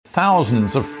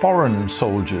Thousands of foreign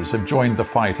soldiers have joined the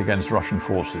fight against Russian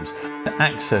forces.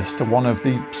 Access to one of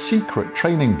the secret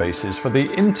training bases for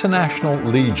the International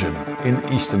Legion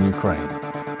in eastern Ukraine.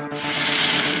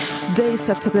 Days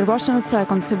after the Russian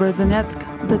attack on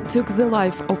Severodonetsk that took the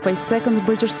life of a second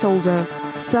British soldier,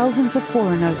 thousands of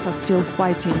foreigners are still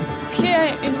fighting.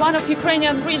 Here in one of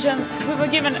Ukrainian regions, we were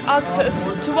given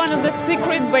access to one of the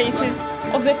secret bases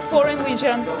of the Foreign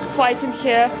Legion fighting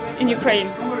here in Ukraine.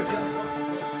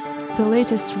 The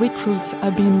latest recruits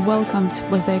are being welcomed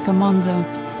with their commander.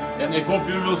 And I hope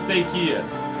you will stay here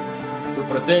to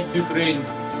protect Ukraine,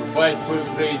 to fight for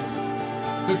Ukraine,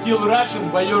 to kill Russian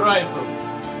by your rifle.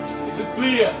 Is it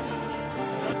clear?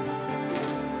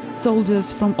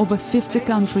 Soldiers from over 50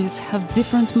 countries have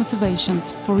different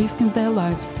motivations for risking their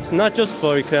lives. It's not just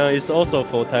for Ukraine, it's also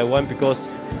for Taiwan, because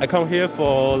I come here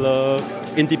for the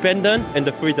independence and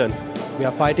the freedom. We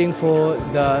are fighting for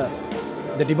the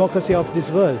democracy of this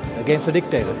world against a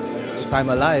dictator. If I'm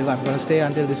alive, I'm going to stay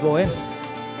until this war ends.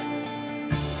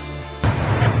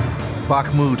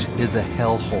 Bakhmut is a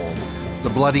hellhole,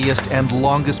 the bloodiest and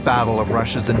longest battle of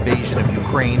Russia's invasion of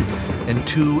Ukraine, and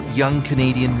two young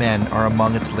Canadian men are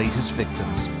among its latest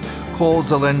victims. Cole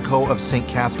Zelenko of St.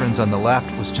 Catharines on the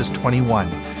left was just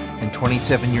 21, and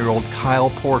 27-year-old Kyle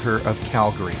Porter of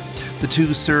Calgary. The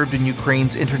two served in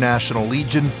Ukraine's International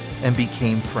Legion and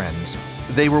became friends.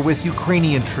 They were with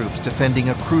Ukrainian troops defending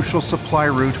a crucial supply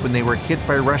route when they were hit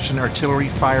by Russian artillery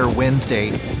fire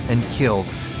Wednesday and killed.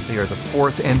 They are the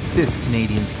fourth and fifth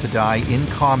Canadians to die in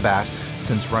combat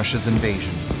since Russia's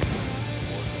invasion.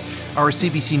 Our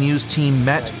CBC News team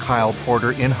met Kyle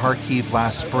Porter in Kharkiv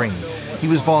last spring. He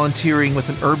was volunteering with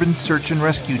an urban search and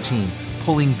rescue team,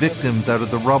 pulling victims out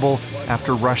of the rubble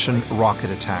after Russian rocket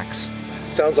attacks.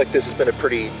 Sounds like this has been a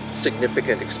pretty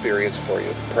significant experience for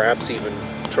you, perhaps even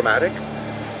traumatic?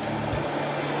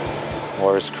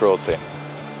 War is cruelty.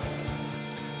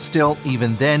 Still,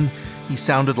 even then, he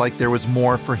sounded like there was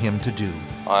more for him to do.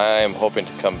 I'm hoping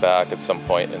to come back at some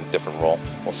point in a different role.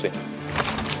 We'll see.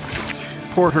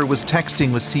 Porter was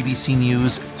texting with CBC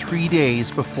News 3 days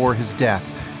before his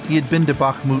death. He had been to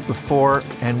Bakhmut before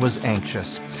and was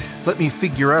anxious. "Let me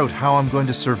figure out how I'm going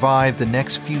to survive the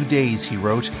next few days," he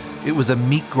wrote. "It was a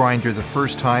meat grinder the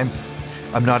first time.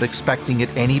 I'm not expecting it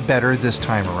any better this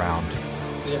time around."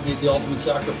 They have made the ultimate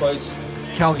sacrifice.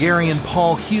 Calgarian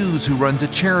Paul Hughes, who runs a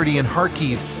charity in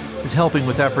Kharkiv, is helping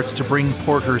with efforts to bring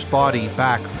Porter's body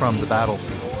back from the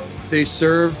battlefield. They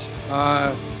served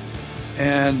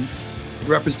and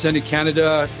represented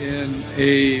Canada in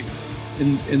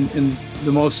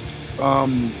the most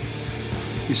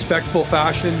respectful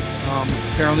fashion.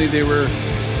 Apparently, they were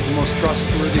the most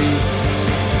trustworthy.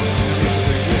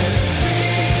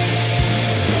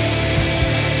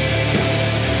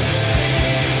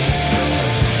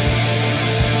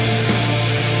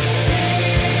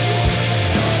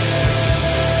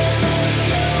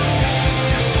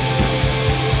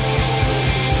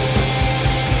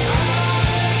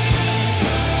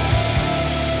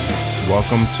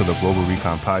 Welcome to the Global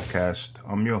Recon Podcast.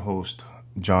 I'm your host,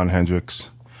 John Hendricks.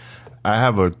 I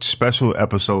have a special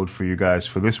episode for you guys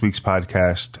for this week's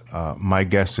podcast. My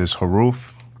guest is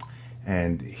Hrulf,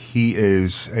 and he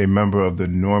is a member of the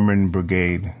Norman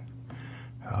Brigade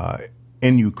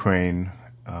in Ukraine.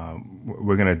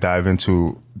 We're going to dive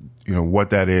into, what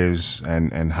that is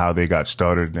and how they got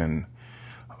started and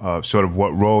sort of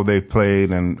what role they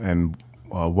played and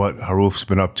what Hrulf's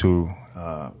been up to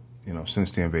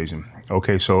since the invasion.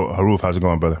 Okay, so Hrulf, how's it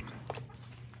going, brother?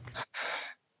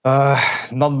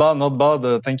 Not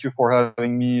bad. Thank you for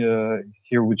having me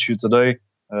here with you today.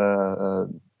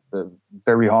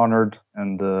 Very honored,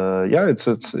 and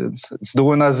it's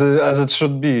doing as it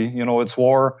should be. It's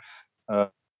war.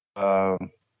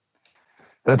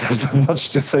 There's not much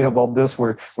to say about this.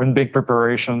 We're in big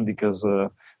preparation because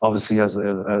obviously, as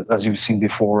you've seen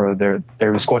before,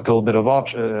 there is quite a little bit of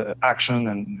action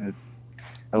and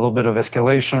a little bit of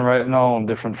escalation right now on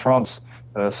different fronts.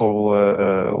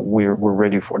 So we're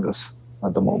ready for this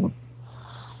at the moment.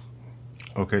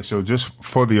 Okay, so just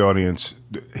for the audience,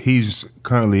 he's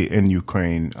currently in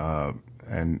Ukraine,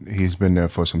 and he's been there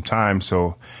for some time.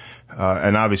 So,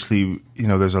 and obviously,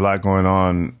 there's a lot going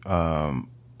on,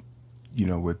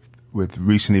 with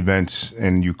recent events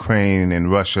in Ukraine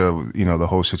and Russia. The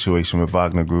whole situation with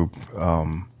Wagner Group,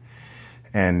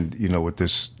 and with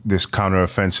this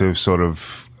counteroffensive sort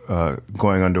of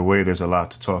going underway. There's a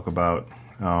lot to talk about.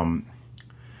 And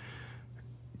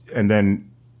then,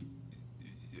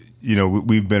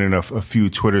 we've been in a few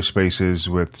Twitter spaces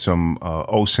with some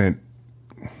OSINT,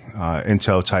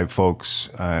 intel type folks,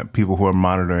 people who are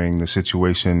monitoring the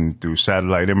situation through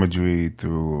satellite imagery,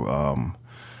 through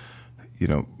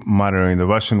monitoring the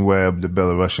Russian web, the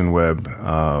Belarusian web.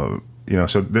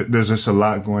 So there's just a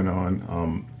lot going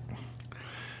on.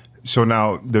 So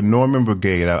now the Norman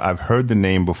Brigade, I've heard the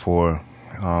name before,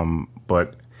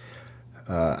 but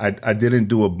I didn't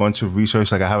do a bunch of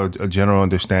research. Like I have a general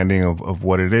understanding of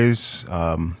what it is,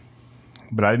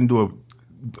 but I didn't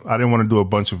want to do a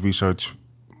bunch of research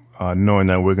knowing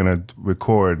that we're going to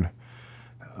record,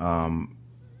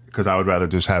 because I would rather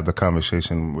just have the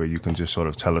conversation where you can just sort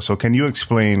of tell us. So can you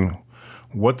explain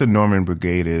what the Norman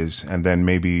Brigade is, and then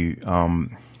maybe, what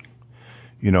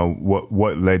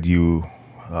led you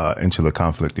into the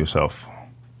conflict yourself?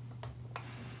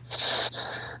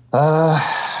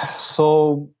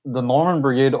 So the Norman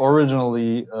Brigade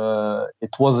originally,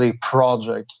 it was a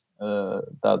project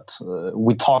that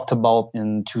we talked about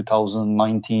in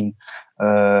 2019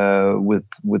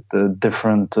 with the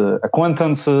different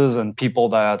acquaintances and people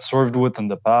that I had served with in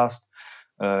the past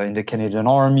in the Canadian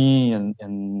Army and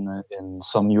in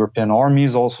some European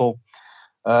armies also.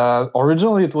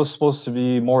 Originally, it was supposed to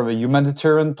be more of a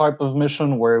humanitarian type of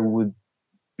mission where we would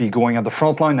be going at the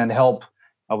front line and help,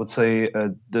 I would say,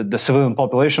 the civilian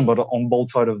population, but on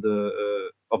both sides of the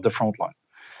front line.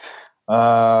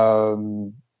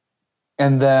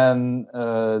 And then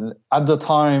at the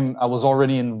time, I was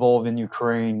already involved in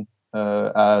Ukraine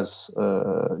as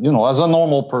a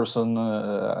normal person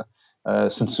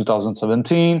since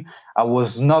 2017. I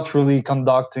was not really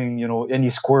conducting, any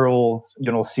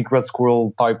secret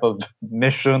squirrel type of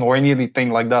mission or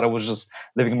anything like that. I was just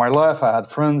living my life. I had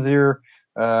friends here.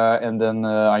 And then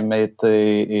I met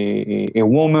a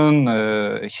woman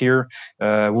here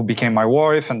who became my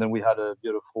wife, and then we had a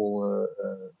beautiful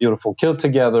kid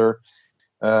together.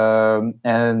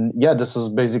 And yeah, this is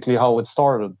basically how it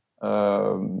started.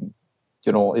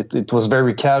 It was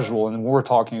very casual, and we were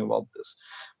talking about this.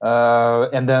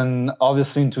 And then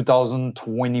obviously in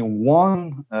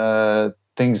 2021,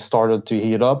 things started to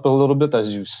heat up a little bit,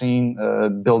 as you've seen,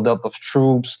 build-up of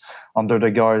troops under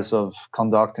the guise of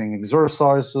conducting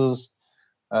exercises.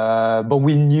 But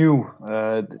we knew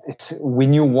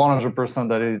 100%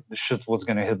 that the shit was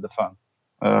going to hit the fan.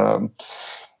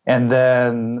 And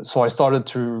then, so I started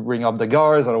to ring up the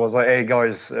guys, and I was like, "Hey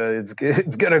guys, it's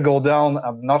going to go down.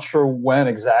 I'm not sure when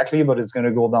exactly, but it's going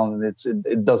to go down, and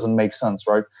it doesn't make sense,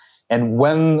 right?" And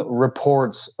when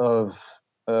reports of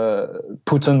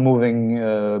Putin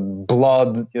moving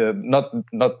blood, not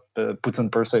Putin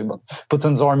per se, but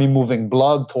Putin's army moving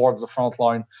blood towards the front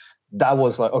line, that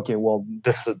was like, okay, well,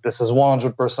 this is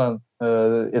 100%.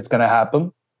 It's going to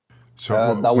happen.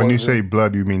 So when you say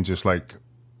blood, you mean just like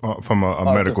from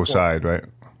a medical side, right?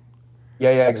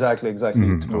 Yeah, exactly.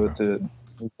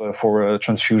 For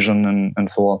transfusion and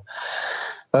so on.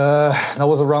 That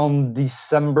was around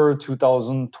December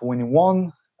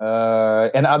 2021.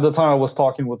 And at the time I was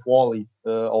talking with Wally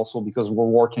also, because we're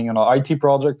working on an IT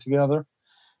project together.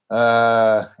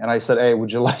 And I said, "Hey,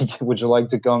 would you like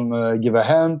to come give a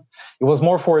hand?" It was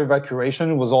more for evacuation.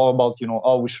 It was all about,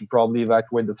 we should probably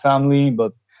evacuate the family,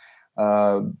 but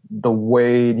the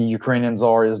way the Ukrainians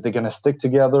are is they're going to stick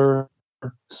together.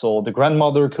 So the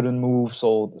grandmother couldn't move.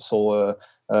 So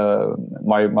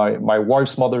my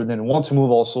wife's mother didn't want to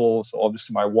move also. So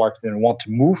obviously my wife didn't want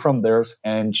to move from theirs,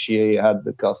 and she had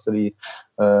the custody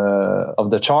of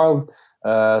the child.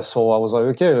 So I was like,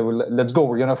 okay, let's go.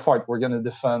 We're going to fight. We're going to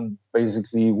defend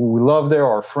basically who we love there,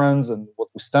 our friends, and what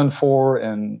we stand for,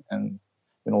 and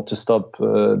to stop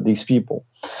these people.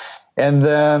 And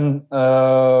then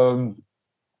I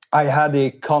had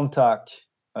a contact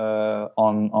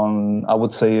on I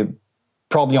would say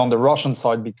probably on the Russian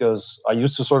side, because I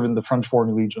used to serve in the French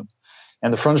Foreign Legion,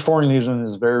 and the French Foreign Legion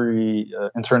is very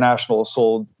international.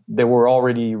 So there were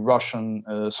already Russian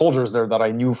soldiers there that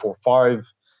I knew for five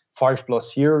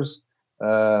plus years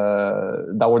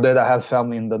that were there, that had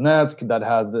family in Donetsk, that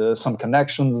had some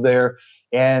connections there.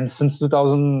 And since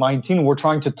 2019, we're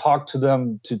trying to talk to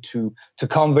them to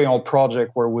convey our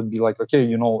project, where it would be like, okay,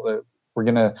 we're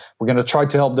gonna try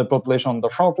to help the population on the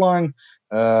front line.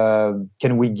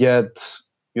 Can we get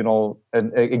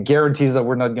a guarantees that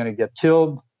we're not gonna get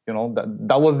killed?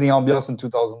 That was the ambiance in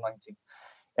 2019.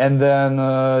 And then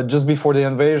just before the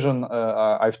invasion,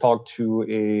 I've talked to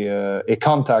a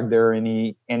contact there, and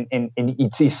he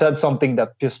said something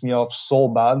that pissed me off so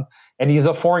bad. And he's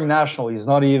a foreign national. He's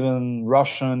not even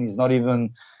Russian. He's not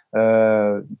even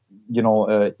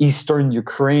Eastern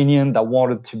Ukrainian that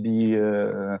wanted to be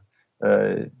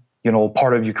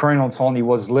part of Ukraine and so on. He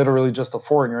was literally just a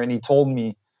foreigner, and he told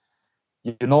me,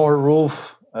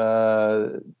 Hrulf,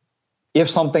 if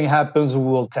something happens, we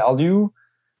will tell you.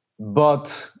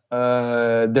 But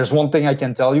there's one thing I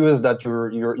can tell you, is that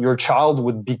your child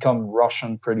would become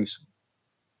Russian pretty soon.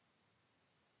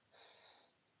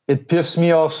 it pissed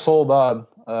me off so bad.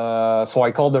 So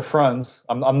I called the friends.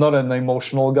 I'm not an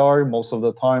emotional guy most of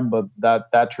the time, but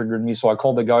that triggered me. So I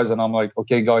called the guys and I'm like,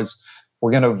 okay, guys,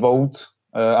 we're gonna vote.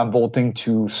 I'm voting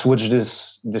to switch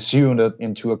this unit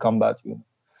into a combat unit,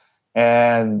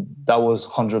 and that was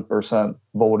 100%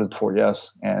 voted for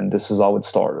yes. And this is how it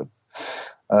started.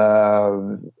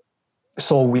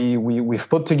 So we've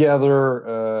put together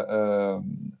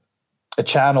a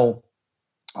channel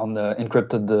on the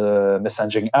encrypted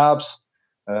messaging apps.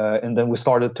 And then we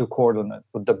started to coordinate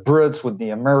with the Brits, with the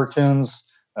Americans,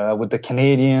 with the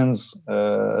Canadians,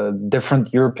 different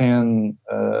European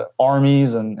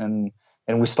armies, and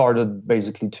we started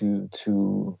basically to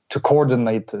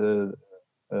coordinate, the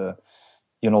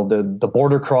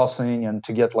border crossing and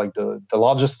to get like the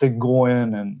logistic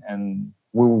going, and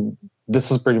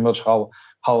this is pretty much how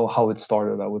it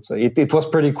started. I would say it was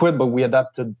pretty quick, but we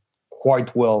adapted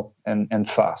quite well and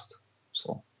fast.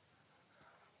 So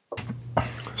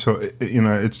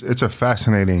it's a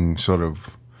fascinating sort of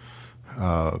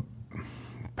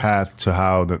path to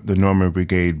how the Norman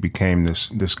Brigade became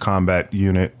this combat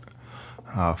unit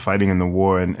fighting in the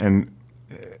war, and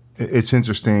it's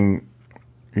interesting.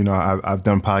 I've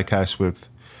done podcasts with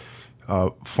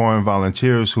foreign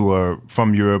volunteers who are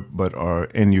from Europe but are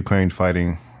in Ukraine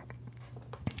fighting,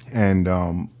 and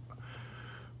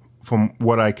from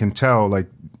what I can tell, like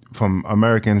from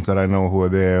Americans that I know who are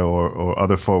there, or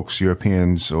other folks,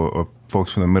 Europeans or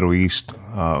folks from the Middle East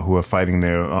who are fighting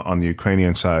there on the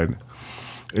Ukrainian side,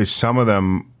 is some of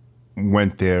them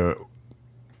went there,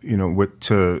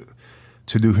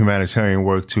 to do humanitarian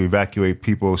work, to evacuate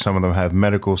people. Some of them have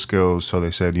medical skills, so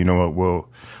they said,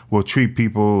 we'll treat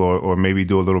people, or maybe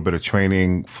do a little bit of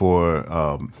training for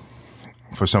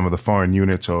some of the foreign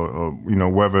units, or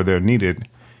wherever they're needed.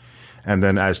 And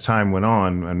then as time went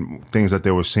on and things that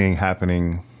they were seeing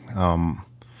happening,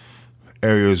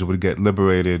 areas would get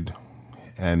liberated,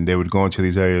 and they would go into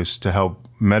these areas to help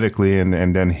medically,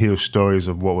 and then hear stories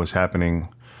of what was happening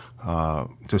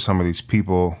to some of these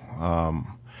people.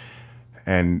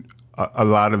 And a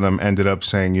lot of them ended up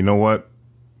saying, you know what,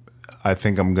 I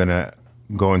think I'm going to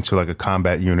go into like a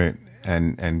combat unit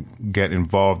and get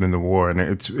involved in the war. And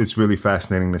it's really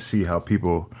fascinating to see how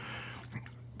people,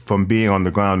 from being on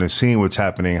the ground and seeing what's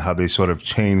happening, how they sort of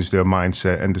change their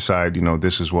mindset and decide,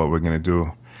 this is what we're going to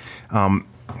do.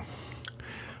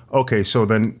 Okay, so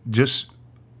then just,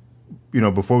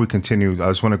 before we continue, I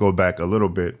just want to go back a little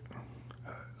bit.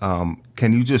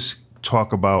 Can you just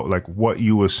talk about like what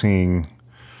you were seeing,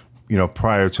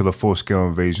 prior to the full-scale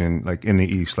invasion, like in the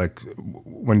East, like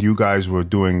when you guys were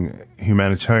doing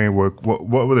humanitarian work,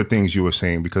 what were the things you were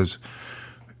seeing? Because,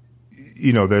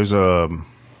 there's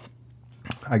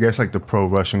I guess like the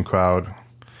pro-Russian crowd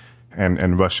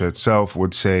and Russia itself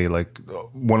would say like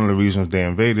one of the reasons they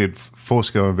invaded,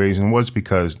 full-scale invasion, was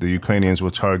because the Ukrainians were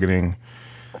targeting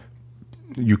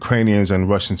Ukrainians and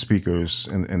Russian speakers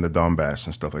in the Donbass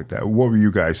and stuff like that. What were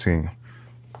you guys seeing?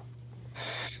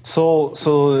 So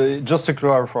just to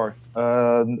clarify,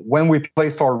 when we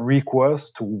placed our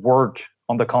request to work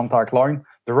on the contact line,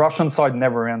 the Russian side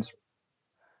never answered.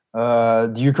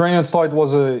 The Ukrainian side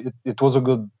was a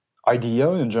good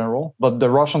idea in general, but the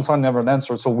Russian side never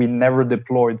answered, so we never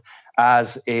deployed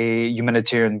as a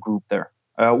humanitarian group there.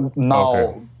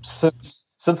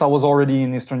 Since I was already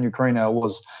in Eastern Ukraine, I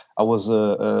was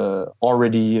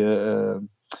already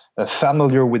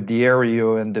familiar with the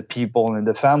area and the people and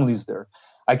the families there.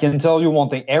 I can tell you one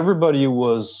thing: everybody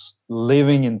was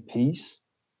living in peace.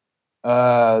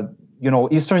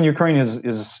 Eastern Ukraine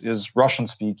is Russian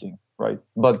speaking, right?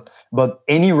 But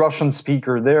any Russian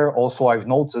speaker there, also I've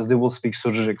noticed, they will speak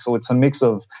Surzhyk. So it's a mix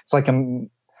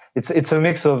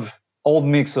of old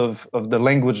mix of the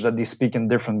language that they speak in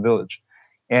different village,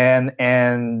 and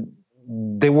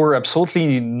there were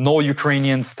absolutely no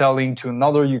Ukrainians telling to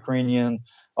another Ukrainian,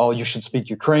 oh, you should speak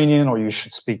Ukrainian or you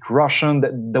should speak Russian.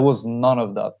 There was none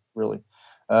of that, really.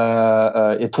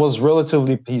 It was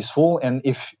relatively peaceful. And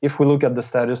if we look at the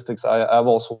statistics, I have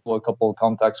also a couple of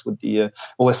contacts with the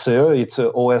OSCE. It's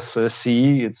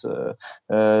OSCE. It's the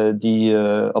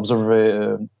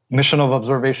mission of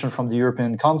observation from the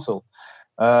European Council.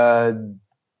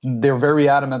 They're very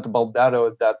adamant about that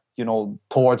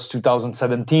towards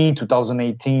 2017,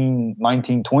 2018,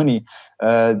 19, 20,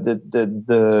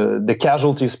 the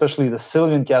casualties, especially the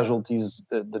civilian casualties,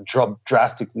 the dropped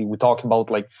drastically. We talk about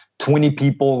like 20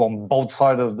 people on both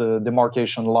sides of the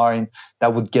demarcation line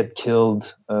that would get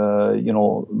killed,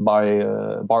 by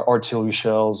artillery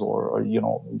shells or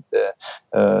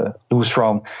loose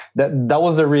round. That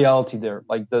was the reality there.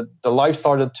 Like the life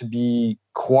started to be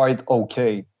quite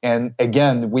okay. And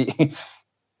again,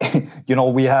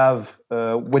 we have,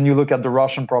 when you look at the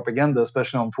Russian propaganda,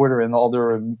 especially on Twitter and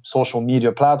other social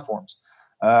media platforms,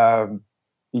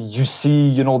 you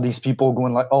see, these people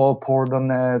going like, oh, poor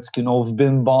Donetsk, have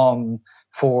been bombed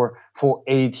for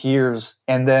 8 years.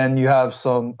 And then you have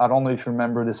some, I don't know if you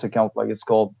remember this account, like it's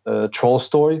called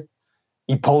Trollstoy.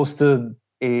 He posted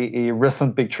a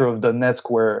recent picture of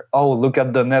Donetsk where, oh, look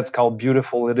at Donetsk, how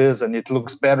beautiful it is. And it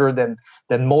looks better than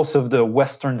most of the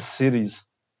Western cities.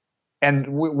 And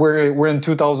we're in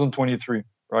 2023,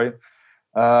 right?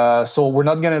 So we're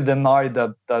not going to deny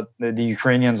that the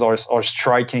Ukrainians are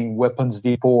striking weapons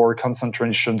depot or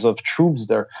concentrations of troops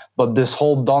there. But this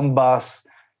whole Donbass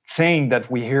thing that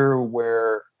we hear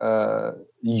where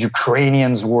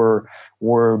Ukrainians were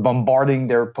bombarding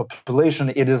their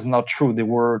population, it is not true. They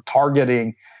were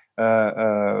targeting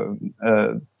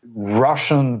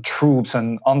Russian troops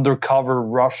and undercover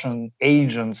Russian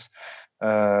agents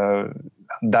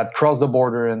that crossed the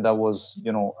border, and that was,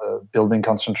 building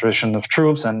concentration of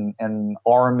troops and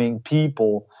arming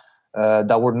people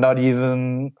that were not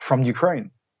even from Ukraine.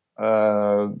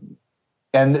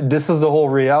 And this is the whole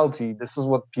reality. This is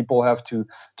what people have to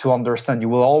understand. You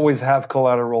will always have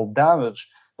collateral damage,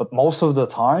 but most of the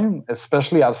time,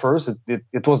 especially at first,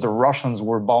 it was the Russians who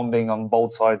were bombing on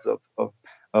both sides of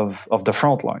the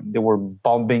front line. They were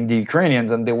bombing the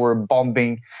Ukrainians, and they were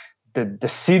bombing the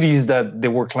cities that they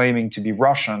were claiming to be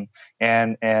Russian,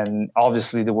 and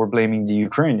obviously they were blaming the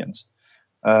Ukrainians,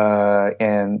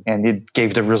 and it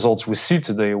gave the results we see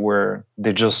today, where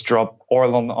they just dropped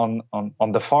oil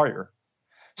on the fire.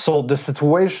 So the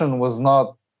situation was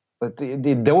not,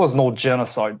 there was no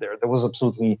genocide there. There was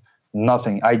absolutely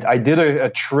nothing. I did a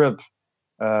trip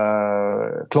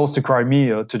close to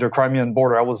Crimea, to the Crimean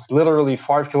border. I was literally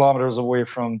 5 kilometers away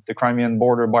from the Crimean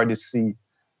border by the sea.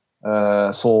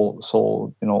 So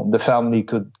the family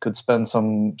could spend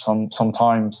some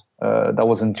times. That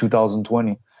was in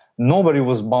 2020. Nobody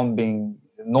was bombing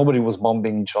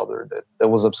each other. There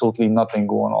was absolutely nothing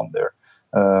going on there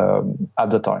at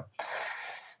the time.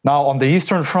 Now on the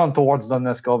eastern front towards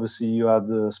Donetsk, obviously you had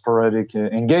sporadic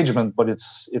engagement, but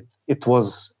it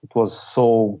was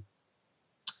so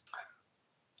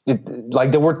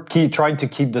like they were trying to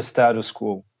keep the status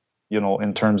quo,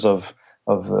 in terms of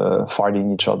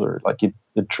fighting each other. Like it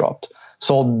dropped.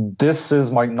 So this is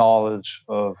my knowledge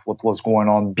of what was going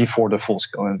on before the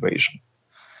full-scale invasion.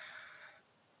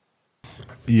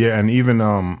 Yeah, and even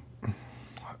I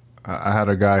had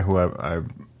a guy who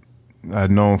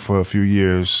I'd known for a few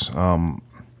years, and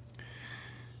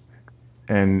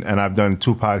I've done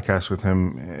 2 podcasts with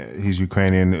him. He's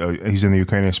Ukrainian. He's in the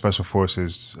Ukrainian Special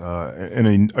Forces,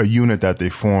 in a unit that they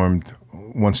formed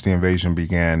once the invasion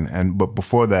began. But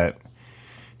before that,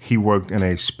 he worked in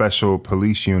a special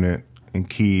police unit in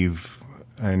Kyiv,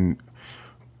 and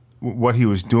what he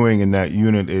was doing in that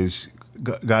unit is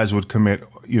guys would commit,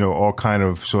 all kind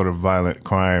of sort of violent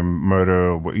crime,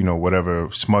 murder, whatever,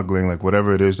 smuggling, like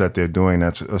whatever it is that they're doing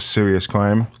that's a serious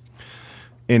crime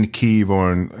in Kyiv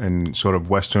or in sort of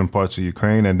western parts of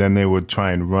Ukraine, and then they would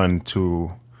try and run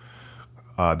to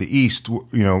the east,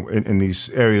 in these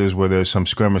areas where there's some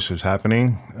skirmishes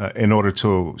happening, in order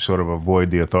to sort of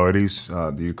avoid the authorities,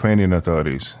 the Ukrainian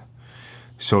authorities.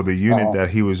 So the unit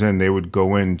that he was in, they would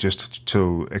go in just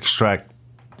to extract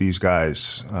these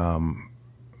guys.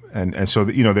 And so,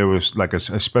 there was like a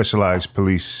specialized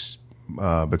police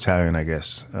battalion, I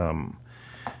guess.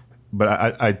 But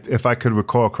I, if I could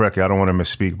recall correctly, I don't want to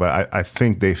misspeak, but I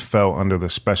think they fell under the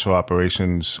special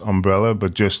operations umbrella,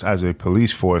 but just as a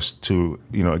police force to,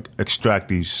 extract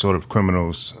these sort of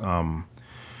criminals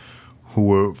who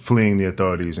were fleeing the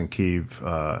authorities in Kyiv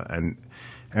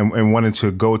and wanted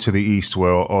to go to the east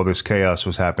where all this chaos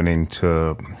was happening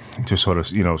to sort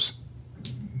of,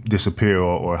 disappear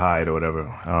or hide or whatever.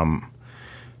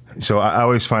 So I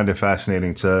always find it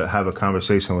fascinating to have a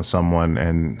conversation with someone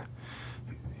and,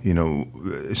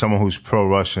 someone who's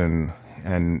pro-Russian,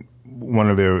 and one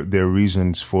of their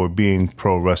reasons for being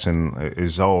pro-Russian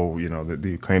is, the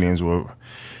Ukrainians were,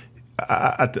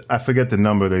 I forget the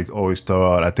number they always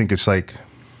throw out. I think it's like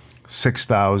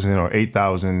 6,000 or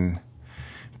 8,000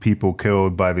 people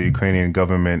killed by the Ukrainian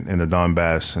government in the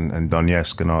Donbass and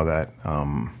Donetsk and all that.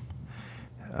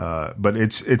 But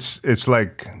it's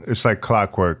like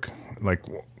clockwork. Like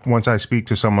once I speak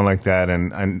to someone like that,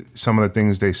 and some of the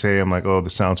things they say, I'm like, oh,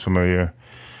 this sounds familiar.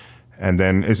 And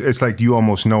then it's like you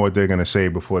almost know what they're going to say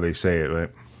before they say it,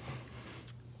 right?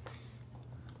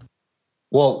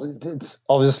 Well, it's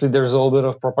obviously there's a little bit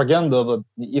of propaganda, but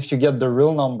if you get the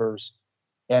real numbers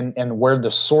and where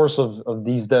the source of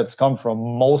these deaths come from,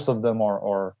 most of them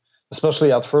are,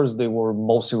 especially at first, they were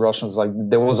mostly Russians. Like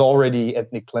there was already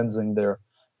ethnic cleansing there.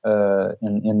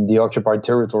 in the occupied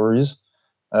territories,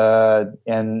 but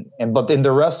in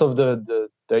the rest of the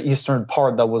eastern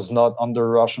part that was not under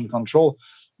Russian control,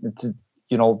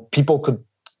 people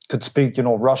could speak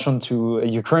Russian to a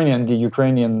Ukrainian. The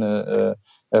Ukrainian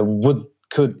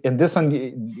could in this, and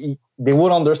they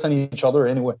would understand each other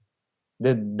anyway.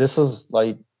 This is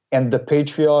like, and the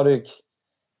patriotic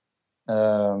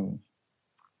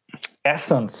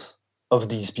essence of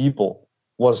these people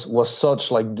was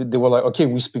such, like they were like, okay,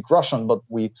 we speak Russian, but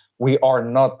we are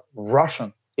not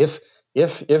Russian. If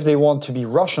they want to be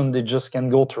Russian, they just can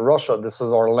go to Russia. This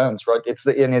is our lands, right? It's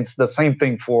the same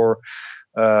thing for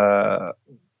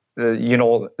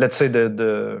let's say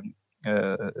the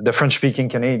French-speaking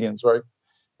Canadians, right?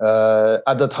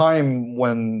 At the time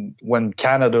when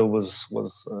Canada was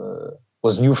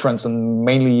New France and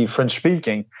mainly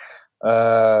French-speaking,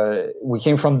 we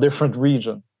came from different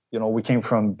regions. We came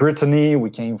from Brittany, we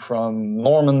came from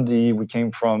Normandy, we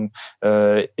came from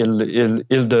Ile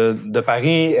de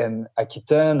Paris and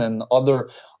Aquitaine and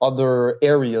other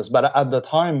areas. But at the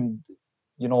time,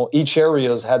 each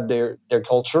areas had their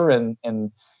culture, and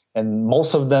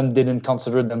most of them didn't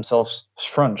consider themselves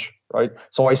French, right?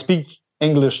 So I speak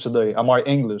English today. Am I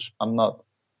English? I'm not.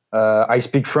 I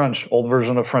speak French, old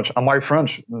version of French. Am I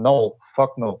French? No,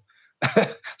 fuck no.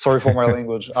 Sorry for my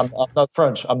language. I'm not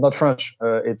French. I'm not French.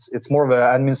 It's more of an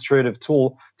administrative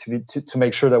tool to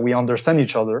make sure that we understand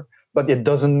each other. But it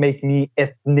doesn't make me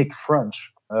ethnic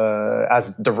French,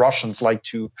 as the Russians like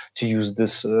to use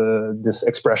this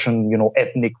expression.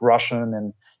 Ethnic Russian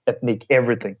and ethnic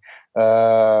everything.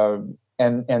 And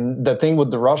the thing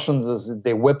with the Russians is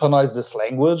they weaponize this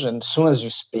language, and as soon as you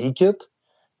speak it,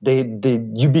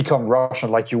 you become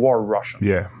Russian, like you are Russian.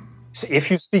 Yeah. So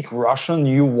if you speak Russian,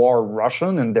 you are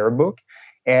Russian in their book,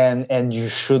 and you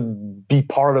should be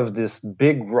part of this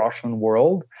big Russian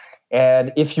world.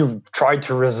 And if you try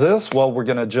to resist, well, we're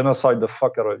gonna genocide the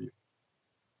fuck out of you.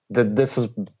 This is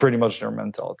pretty much their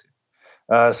mentality.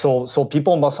 So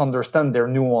people must understand their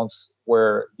nuance.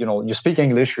 Where you speak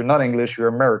English, you're not English, you're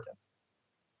American.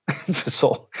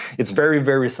 So it's very,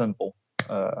 very simple.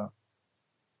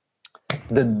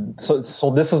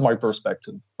 So this is my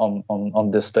perspective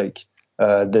on this take.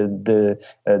 The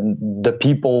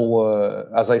people,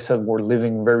 as I said, were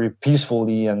living very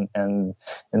peacefully, and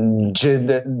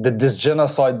this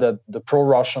genocide that the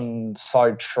pro-Russian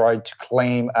side tried to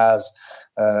claim as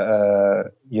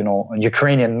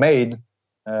Ukrainian made.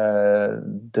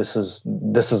 This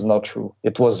is not true.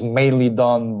 It was mainly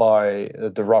done by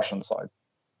the Russian side.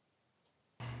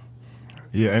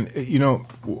 Yeah, and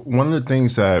one of the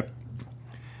things that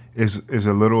is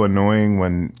a little annoying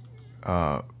when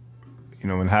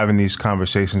when having these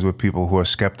conversations with people who are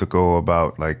skeptical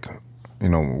about, like,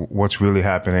 what's really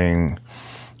happening.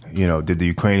 Did the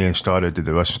Ukrainians start it? Did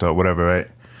the Russians start? Whatever, right?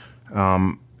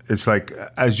 It's like,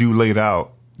 as you laid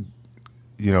out,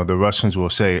 the Russians will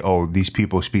say, "Oh, these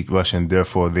people speak Russian,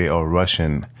 therefore they are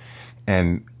Russian,"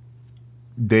 and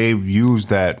they've used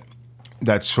that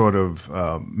sort of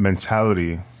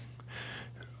mentality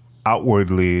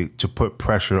outwardly to put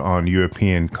pressure on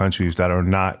European countries that are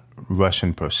not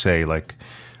Russian per se. Like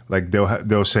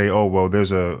they'll say, "Oh, well,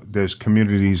 there's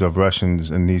communities of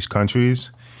Russians in these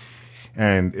countries,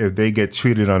 and if they get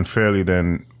treated unfairly,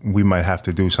 then we might have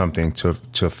to do something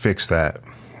to fix that."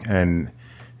 And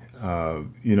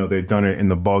they've done it in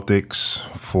the Baltics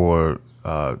for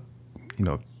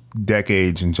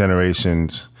decades and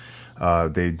generations.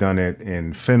 They've done it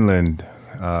in Finland.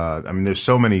 There's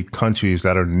so many countries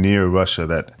that are near Russia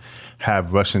that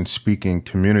have Russian-speaking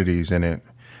communities in it,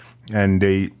 and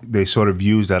they sort of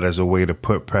use that as a way to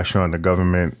put pressure on the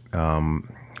government,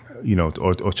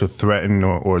 or to threaten,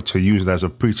 or to use it as a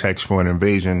pretext for an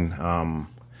invasion.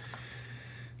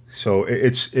 So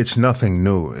it's nothing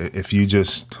new. If you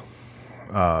just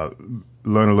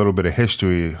learn a little bit of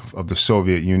history of the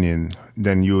Soviet Union,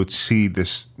 then you would see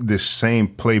this same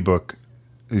playbook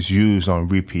is used on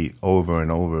repeat over and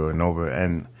over and over.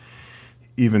 And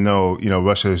even though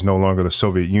Russia is no longer the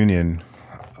Soviet Union,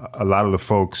 a lot of the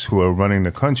folks who are running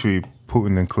the country,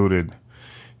 Putin included,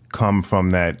 come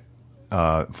from that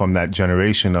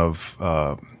generation of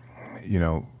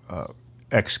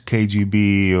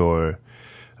ex-KGB or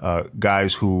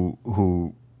guys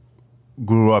who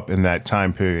grew up in that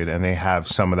time period, and they have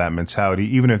some of that mentality.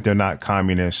 Even if they're not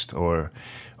communist or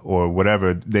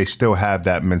whatever, they still have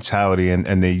that mentality,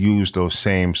 and they use those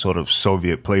same sort of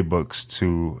Soviet playbooks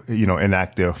to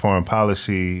enact their foreign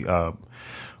policy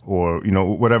or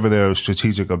whatever their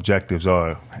strategic objectives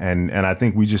are. And I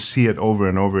think we just see it over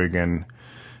and over again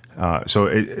So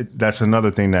that's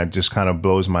another thing that just kind of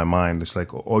blows my mind. It's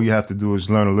like all you have to do is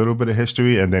learn a little bit of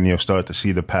history, and then you'll start to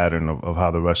see the pattern of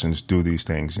how the Russians do these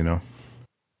things, you know?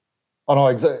 Oh, no,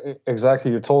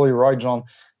 exactly. You're totally right, John.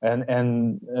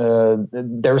 And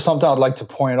there's something I'd like to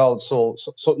point out. So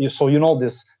you know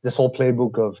this whole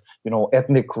playbook of, you know,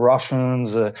 ethnic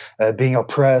Russians being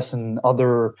oppressed in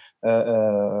other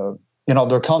in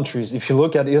other countries. If you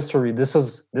look at history, this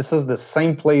is the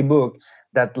same playbook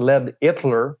that led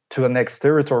Hitler to annex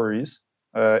territories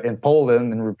in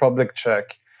Poland, in Republic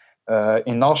Czech,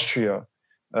 in Austria,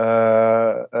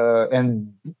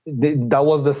 and that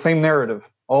was the same narrative.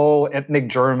 Oh, ethnic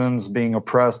Germans being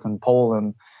oppressed in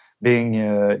Poland, being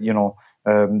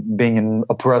being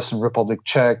oppressed in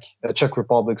Czech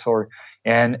Republic, sorry,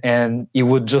 and he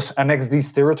would just annex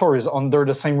these territories under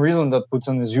the same reason that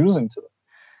Putin is using today.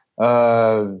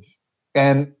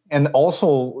 And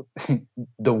also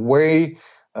the way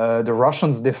the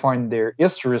Russians define their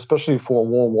history, especially for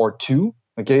World War II,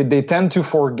 okay, they tend to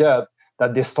forget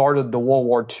that they started the World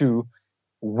War II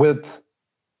with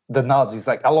the Nazis,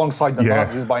 like alongside the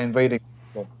Nazis by invading,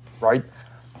 right?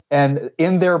 And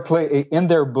in their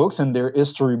books, in their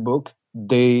history book,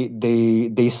 they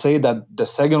say that the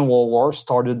Second World War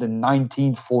started in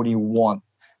 1941,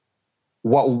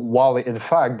 while in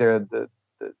fact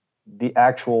the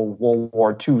actual World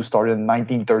War II started in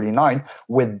 1939,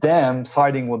 with them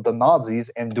siding with the Nazis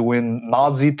and doing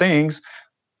Nazi things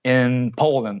in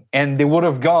Poland. And they would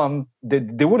have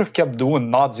kept doing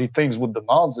Nazi things with the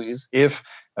Nazis if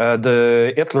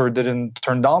the Hitler didn't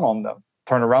turn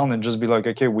around and just be like,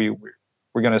 okay, we're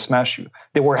gonna smash you.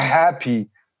 They were happy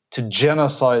to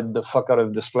genocide the fuck out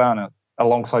of this planet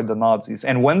alongside the Nazis.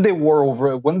 And when they won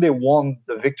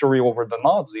the victory over the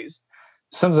Nazis,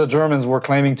 since the Germans were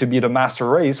claiming to be the master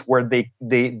race, where they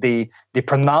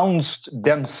pronounced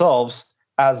themselves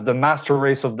as the master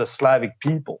race of the Slavic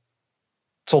people.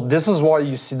 So this is why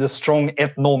you see the strong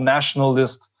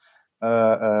ethno-nationalist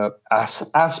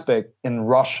aspect in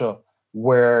Russia,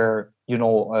 where, you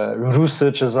know,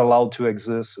 Rusich is allowed to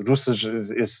exist. Rusich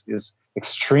is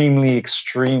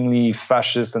extremely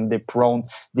fascist, and they prone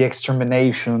the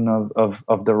extermination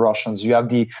of the Russians. You have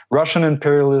the Russian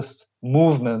imperialist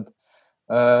movement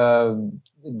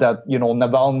that, you know,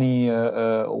 Navalny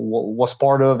was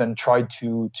part of and tried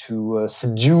to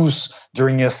seduce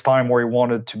during his time where he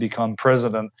wanted to become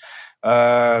president.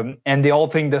 And they all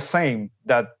think the same,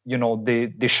 that, you know,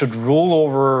 they should rule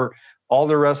over all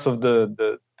the rest of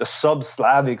the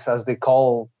sub-Slavics, as they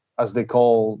call,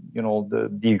 you know,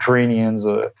 the Ukrainians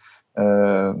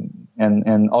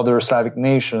and other Slavic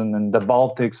nation, and the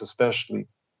Baltics especially.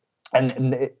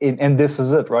 And this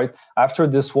is it, right? After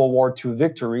this World War II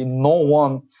victory, no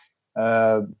one,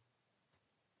 I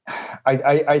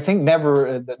think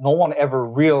no one ever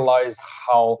realized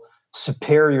how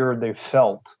superior they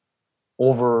felt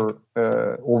over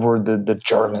the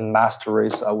German master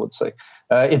race, I would say.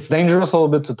 It's dangerous a little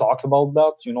bit to talk about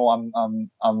that. You know,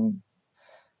 I'm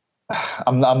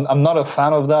not a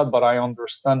fan of that, but I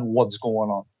understand what's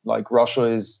going on. Like, Russia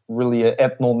is really an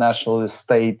ethno-nationalist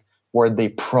state, where they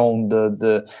prone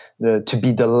to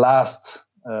be the last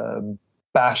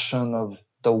bastion of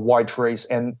the white race.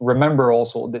 And remember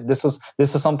also, this is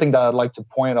something that I'd like to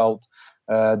point out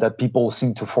that people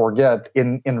seem to forget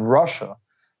in Russia.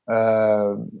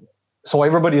 So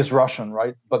everybody is Russian,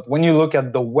 right? But when you look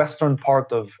at the western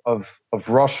part of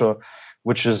Russia,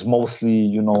 which is mostly,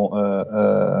 you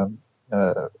know,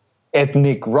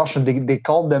 ethnic Russian, they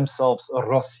call themselves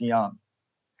Rossian.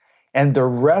 And the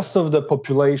rest of the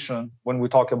population, when we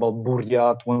talk about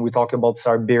Buryat, when we talk about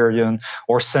Siberian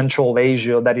or Central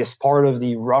Asia, that is part of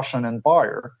the Russian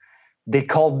Empire, they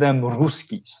call them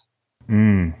Ruskis.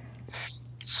 Mm.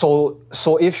 So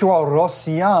if you are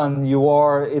Rossian,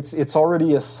 it's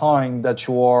already a sign that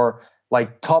you are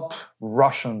like top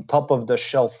Russian, top of the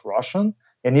shelf Russian.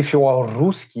 And if you are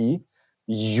Ruski,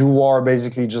 you are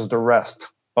basically just the rest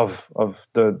of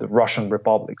the Russian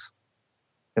republics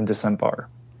in this empire.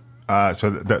 So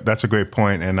that's a great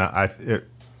point. And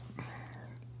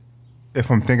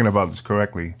if I'm thinking about this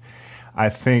correctly, I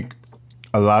think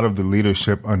a lot of the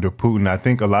leadership under Putin, I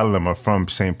think a lot of them are from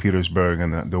St. Petersburg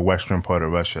and the western part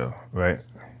of Russia, right?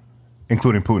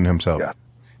 Including Putin himself. Yes.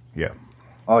 Yeah.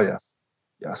 Oh, yes.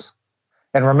 Yes.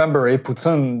 And remember,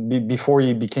 Putin, before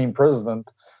he became president,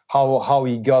 how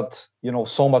he got, you know,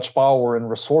 so much power and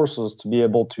resources to be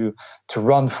able to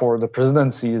run for the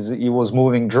presidency. Is he was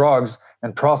moving drugs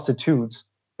and prostitutes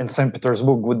in St.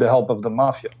 Petersburg with the help of the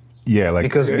mafia. Yeah, like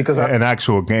because an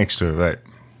actual gangster, right?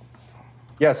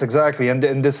 Yes, exactly. And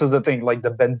this is the thing, like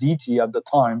the banditti at the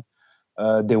time,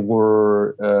 They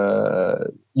were,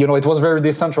 it was very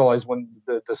decentralized when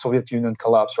the Soviet Union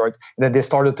collapsed, right? And then they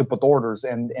started to put orders,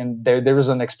 and there is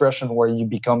an expression where you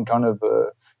become kind of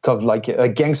like a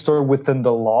gangster within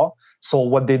the law. So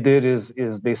what they did is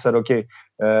they said, okay,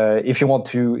 if you're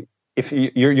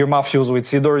mafioso,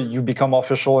 it's either you become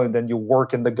official and then you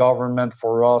work in the government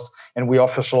for us, and we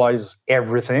officialize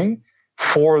everything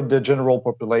for the general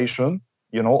population,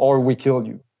 or we kill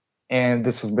you. And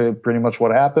this has been pretty much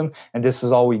what happened, and this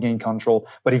is how we gained control.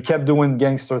 But he kept doing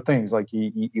gangster things, like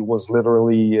he was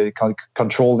literally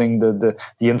controlling the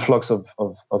influx of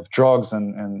drugs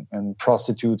and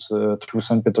prostitutes through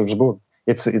St. Petersburg.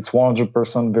 It's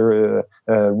 100% very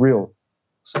real.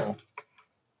 So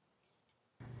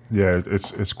yeah,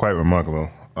 it's quite remarkable.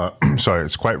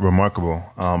 It's quite remarkable.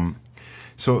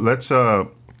 So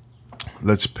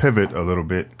let's pivot a little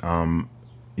bit.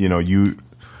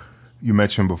 You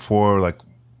mentioned before,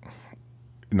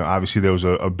 obviously there was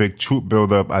a big troop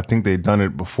buildup. I think they'd done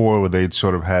it before where they'd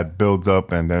sort of had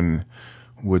buildup and then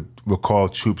would recall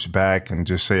troops back and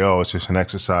just say, oh, it's just an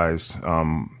exercise,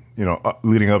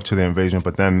 leading up to the invasion.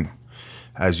 But then,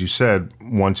 as you said,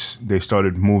 once they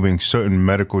started moving certain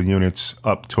medical units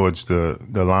up towards the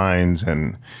lines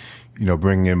and,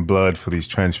 bringing in blood for these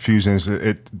transfusions,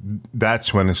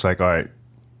 that's when it's like, all right,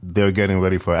 they're getting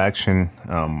ready for action.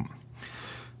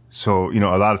 So,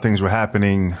 a lot of things were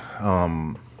happening.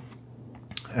 And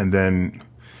then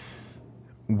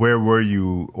where were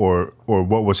you or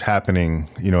what was happening,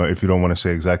 if you don't want to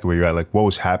say exactly where you're at, like what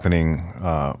was happening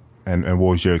and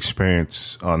what was your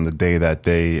experience on the day that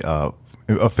they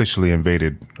officially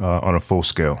invaded on a full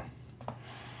scale?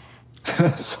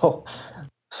 So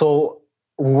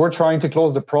we were trying to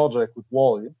close the project with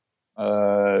Wally.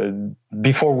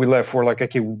 Before we left, we're like,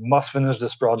 okay, we must finish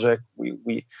this project.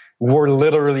 We were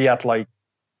literally at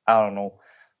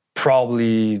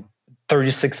probably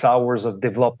 36 hours of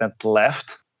development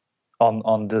left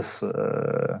on this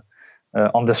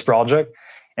project.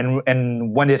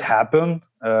 And when it happened,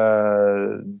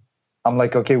 I'm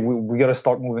like, okay, we got to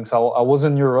start moving. So I was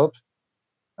in Europe.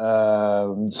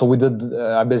 So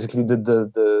I basically did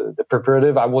the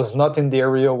preparative. I was not in the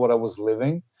area where I was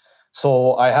living.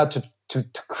 So I had to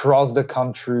cross the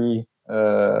country,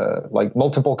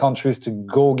 multiple countries, to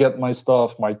go get my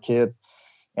stuff, my kit,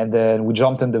 and then we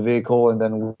jumped in the vehicle and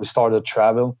then we started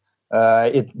travel.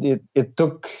 It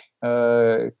took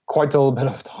quite a little bit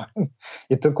of time.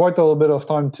 It took quite a little bit of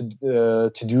time to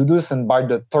do this, and by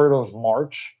the 3rd of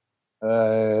March,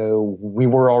 we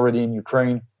were already in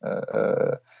Ukraine.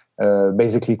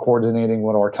 Basically coordinating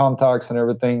with our contacts and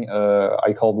everything.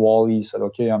 I called Wally, said,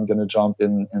 okay, I'm going to jump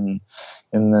in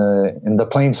the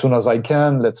plane as soon as I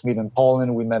can. Let's meet in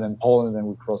Poland. We met in Poland and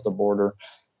we crossed the border.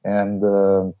 And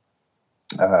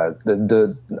at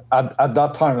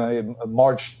that time,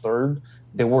 March 3rd,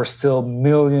 there were still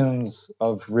millions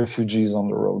of refugees on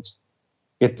the roads.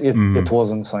 It was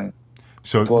insane.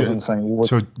 So it was insane.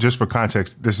 So just for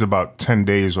context, this is about 10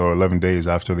 days or 11 days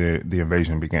after the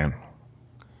invasion began.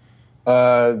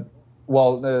 How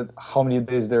many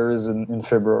days there is in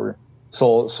February?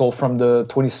 So from the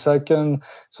 22nd,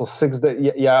 so 6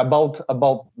 days. Yeah, about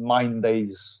 9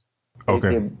 days.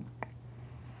 Okay.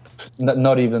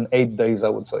 Not even 8 days, I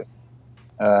would say.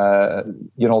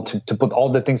 To put all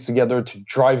the things together, to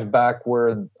drive back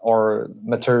where our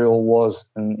material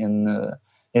was in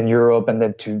Europe, and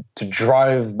then to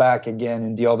drive back again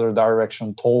in the other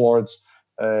direction towards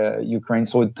Ukraine.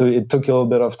 So it took a little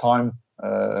bit of time.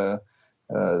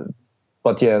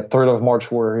 But yeah, 3rd of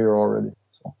March, we're here already.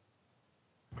 So.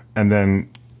 And then,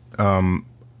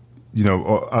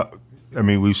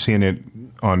 we've seen it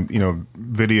on,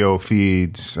 video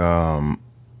feeds,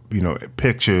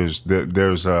 pictures.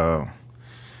 There's and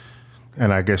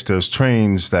I guess there's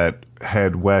trains that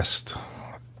head west,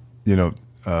 out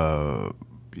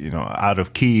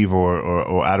of Kyiv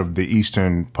or out of the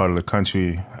eastern part of the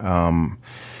country.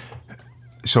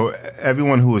 So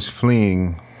everyone who was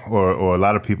fleeing, or a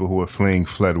lot of people who were fleeing,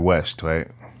 fled west, right?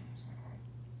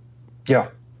 Yeah.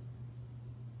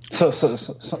 So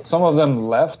some of them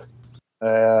left. They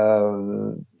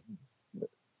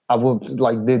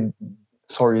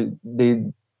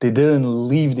didn't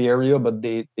leave the area, but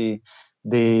they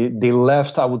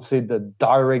left, I would say, the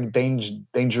direct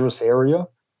dangerous area.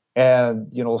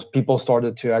 And, people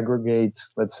started to aggregate,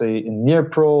 let's say, in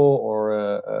Dnipro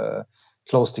or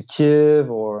close to Kyiv,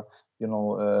 or,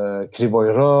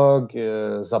 Kryvyi Rog,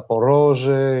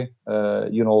 Zaporozhye,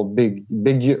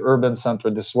 big urban center.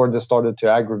 This is where they started to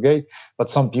aggregate. But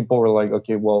some people were like,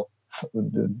 okay, well,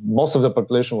 most of the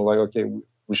population were like, okay,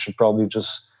 we should probably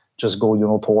just just go,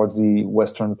 towards the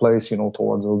western place,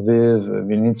 towards Lviv,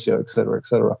 Vinnytsia, etc.,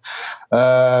 etc.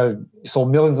 So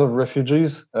millions of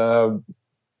refugees. So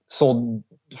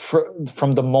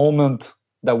from the moment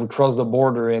that we crossed the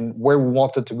border and where we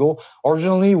wanted to go,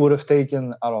 originally would have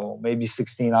taken, I don't know, maybe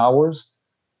 16 hours.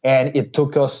 And it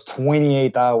took us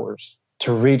 28 hours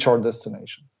to reach our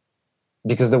destination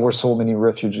because there were so many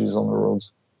refugees on the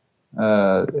roads,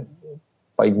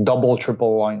 like double,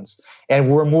 triple lines. And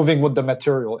we were moving with the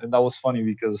material. And that was funny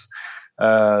because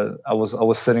I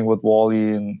was sitting with Wally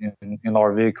in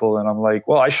our vehicle, and I'm like,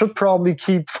 well, I should probably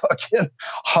keep fucking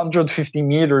 150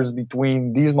 meters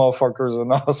between these motherfuckers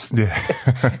and us. Yeah.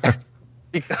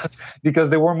 because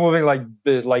they were moving like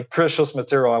precious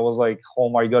material. I was like, oh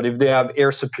my God, if they have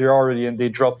air superiority and they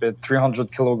drop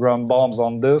 300 kilogram bombs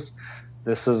on this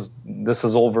is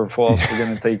over for us. We're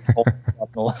gonna take all the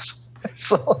noise.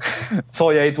 So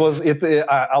yeah,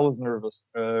 I was nervous,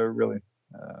 really.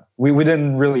 We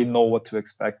didn't really know what to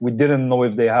expect. We didn't know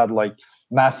if they had like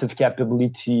massive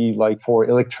capability, like for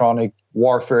electronic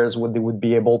warfares, what they would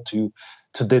be able to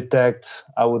detect,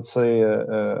 I would say,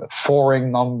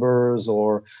 foreign numbers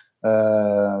or, they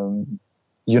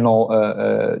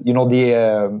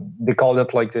call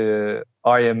it like the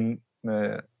IMEI.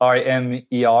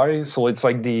 So it's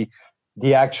like the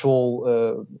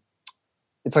actual,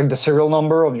 it's like the serial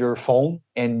number of your phone,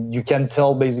 and you can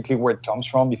tell basically where it comes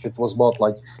from, if it was bought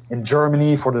like in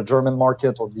Germany for the German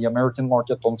market or the American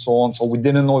market and so on. So we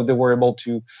didn't know if they were able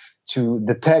to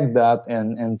detect that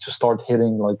and to start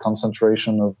hitting like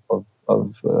concentration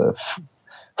of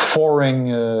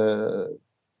foreign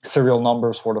serial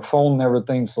numbers for the phone and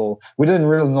everything. So we didn't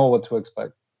really know what to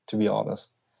expect, to be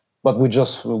honest. But we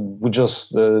just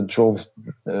drove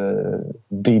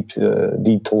deep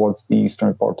towards the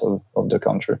eastern part of the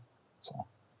country. So.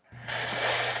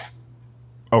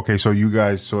 Okay, so you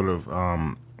guys sort of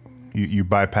you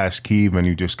bypassed Kyiv and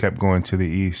you just kept going to the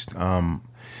east.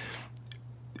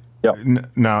 Yeah.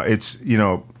 Now it's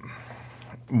the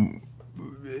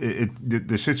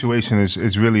situation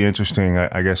is really interesting,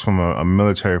 I guess, from a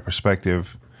military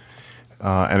perspective,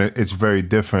 and it's very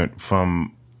different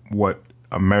from what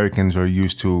Americans are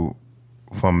used to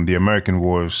from the American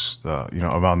wars,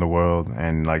 around the world,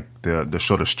 and like the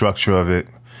sort of structure of it.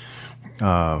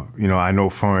 I know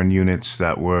foreign units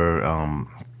that were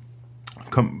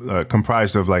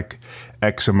comprised of like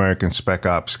ex-American spec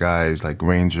ops guys, like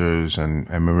Rangers and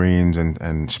Marines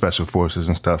and Special Forces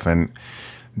and stuff, and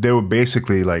they were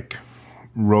basically like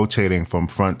rotating from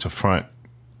front to front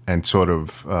and sort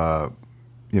of,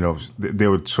 they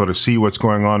would sort of see what's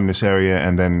going on in this area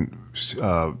and then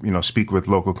speak with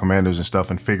local commanders and stuff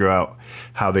and figure out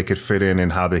how they could fit in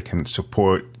and how they can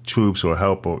support troops or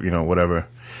help or, whatever.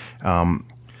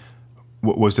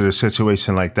 Was it a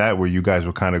situation like that where you guys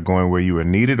were kind of going where you were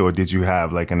needed, or did you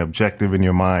have like an objective in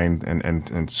your mind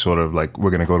and sort of like,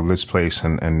 we're going to go to this place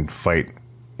and fight,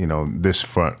 this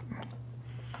front?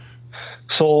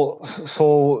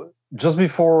 So just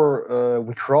before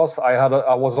we crossed,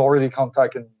 I was already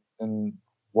contacted in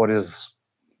what is,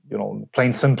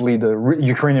 plain simply the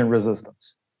Ukrainian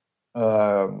resistance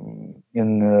in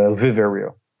Lviv area.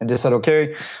 And they said,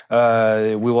 okay,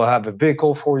 we will have a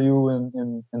vehicle for you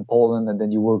in Poland, and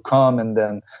then you will come and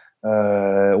then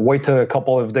wait a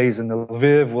couple of days in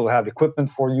Lviv. We'll have equipment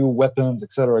for you, weapons,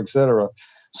 etc., etc.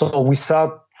 So we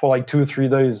sat for like 2-3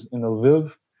 days in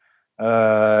Lviv.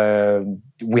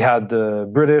 We had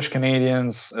British,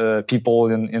 Canadians, people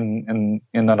in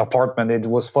an apartment. It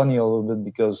was funny a little bit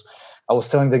because I was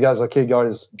telling the guys, okay,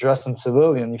 guys, dress in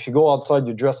civilian. If you go outside,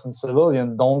 you dress in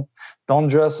civilian. Don't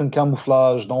dress in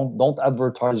camouflage. Don't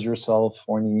advertise yourself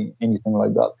or anything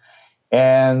like that.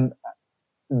 And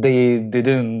they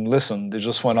didn't listen. They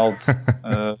just went out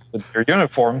with their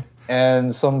uniform.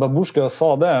 And some babushka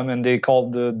saw them and they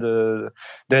called the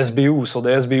SBU. So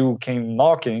the SBU came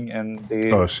knocking and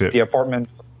the apartment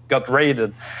got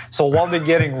raided. So while they're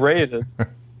getting raided,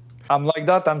 I'm like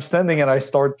that. I'm standing and I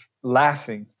start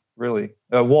laughing. Really,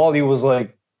 Wally was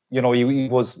like, he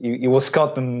was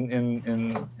caught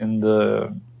in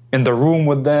the room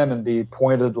with them, and they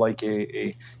pointed like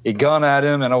a gun at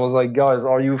him, and I was like, guys,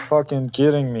 are you fucking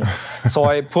kidding me? So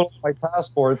I put my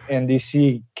passport, and they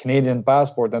see Canadian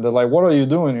passport, and they're like, what are you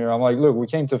doing here? I'm like, look, we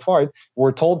came to fight.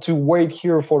 We're told to wait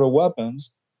here for the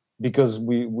weapons because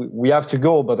we have to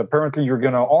go, but apparently you're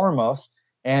gonna arm us,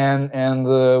 and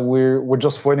we're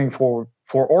just waiting for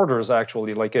orders,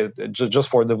 actually, like just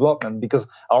for development, because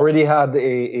I already had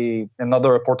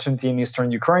another opportunity in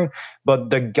Eastern Ukraine, but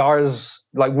the guys,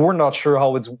 like, we're not sure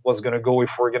how it was going to go,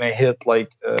 if we're going to hit like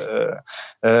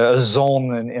a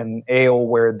zone in AO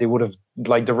where they would have,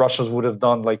 like, the Russians would have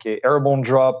done like a airborne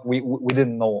drop. We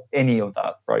didn't know any of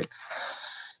that, right?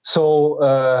 So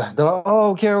they're like,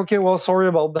 oh, okay, well, sorry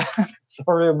about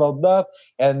that.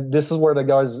 And this is where the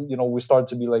guys, we started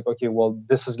to be like, okay, well,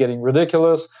 this is getting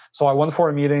ridiculous. So I went for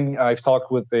a meeting. I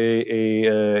talked with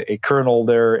a colonel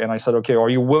there, and I said, okay, are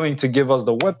you willing to give us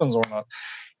the weapons or not?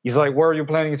 He's like, where are you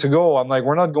planning to go? I'm like,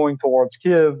 we're not going towards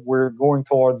Kiev. We're going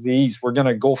towards the east. We're going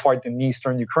to go fight in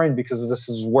Eastern Ukraine because this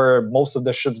is where most of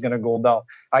the shit's going to go down.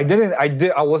 I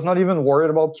was not even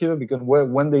worried about Kiev, because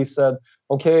when they said,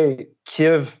 okay,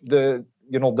 Kiev, the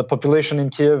population in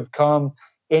Kiev, come,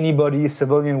 anybody,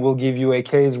 civilian, will give you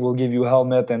AKs, will give you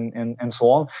helmet and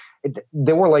so on.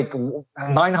 There were like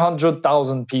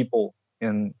 900,000 people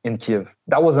in Kiev.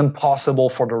 That was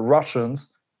impossible for the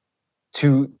Russians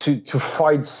to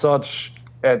fight so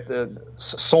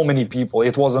many people.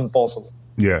 It wasn't possible.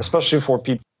 Yeah. Especially for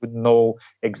people who know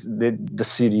the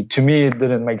city. To me, it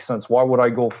didn't make sense. Why would I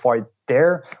go fight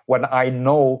there when I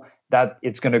know that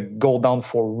it's going to go down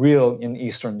for real in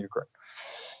Eastern Ukraine?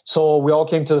 So we all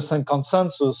came to the same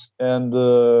consensus, and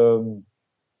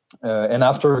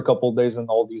after a couple of days and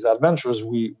all these adventures,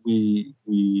 we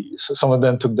some of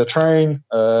them took the train,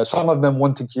 some of them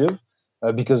went to Kiev.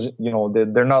 Because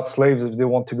they're not slaves. If they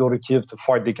want to go to Kiev to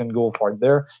fight, they can go fight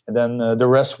there. And then the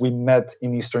rest we met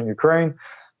in Eastern Ukraine.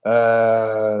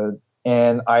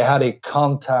 And I had a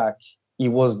contact. He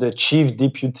was the chief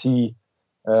deputy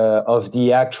of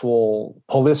the actual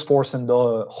police force in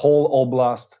the whole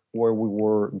oblast where we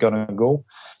were gonna go.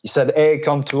 He said, "Hey,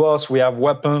 come to us. We have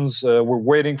weapons. We're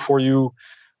waiting for you.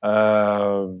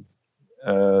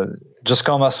 Just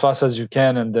come as fast as you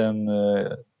can, and then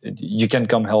you can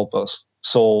come help us."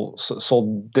 So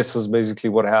this is basically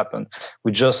what happened.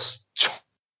 We just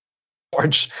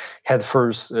charged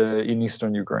headfirst in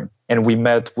Eastern Ukraine, and we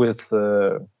met with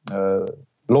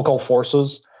local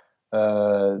forces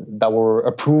that were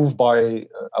approved by,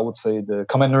 I would say, the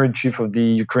commander-in-chief of the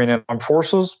Ukrainian Armed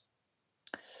Forces.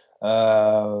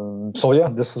 So yeah,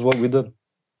 this is what we did.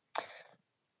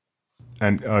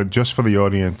 And just for the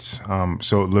audience,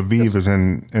 so Lviv is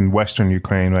in Western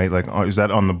Ukraine, right? Like, is that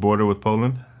on the border with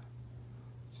Poland?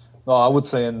 No, I would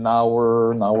say an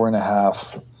hour and a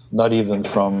half, not even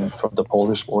from the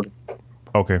Polish border.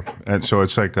 Okay, and so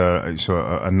it's like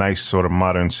a nice sort of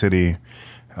modern city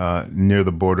near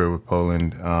the border with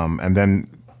Poland, and then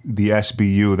the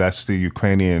SBU, that's the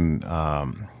Ukrainian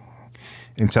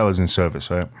intelligence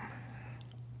service, right?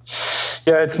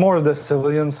 Yeah, it's more of the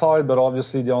civilian side, but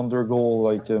obviously they undergo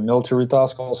like a military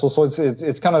task also. So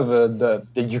it's kind of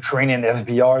the Ukrainian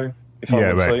FBI, if I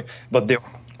would say, but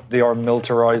they are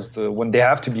militarized when they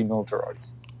have to be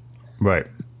militarized. Right.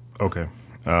 Okay.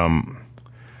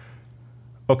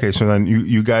 Okay. So then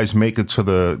you guys make it to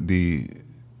the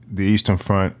Eastern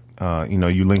Front.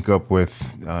 You link up with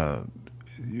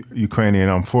Ukrainian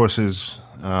armed forces.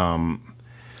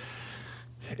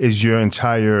 Is your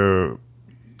entire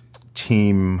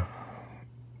team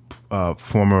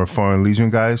former Foreign Legion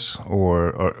guys,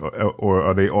 or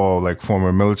are they all like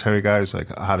former military guys? Like,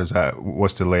 how does that?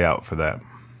 What's the layout for that?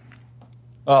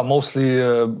 Mostly,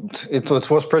 it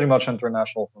was pretty much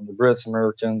international, from the Brits,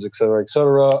 Americans, etc.,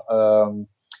 etc.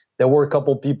 There were a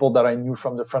couple people that I knew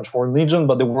from the French Foreign Legion,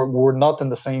 but they were not in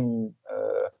the same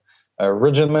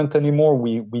regiment anymore.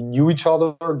 We knew each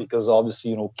other because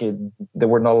obviously, there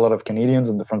were not a lot of Canadians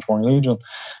in the French Foreign Legion.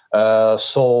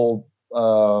 So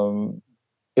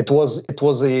it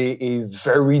was a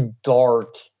very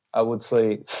dark, I would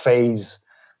say, phase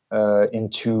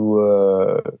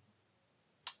into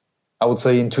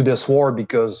this war,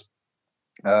 because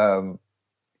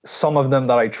some of them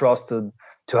that I trusted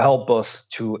to help us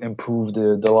to improve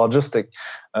the logistic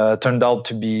turned out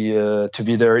to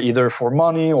be there either for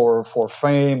money or for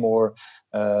fame or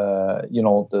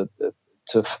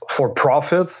for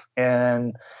profits,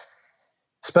 and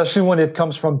especially when it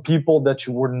comes from people that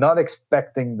you were not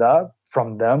expecting that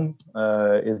from them,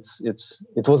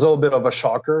 it was a little bit of a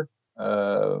shocker.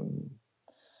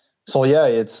 So yeah,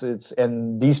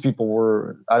 and these people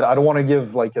were, I don't want to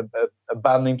give like a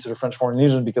bad name to the French Foreign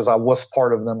Legion because I was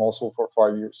part of them also for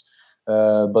 5 years.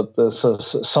 But so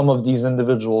some of these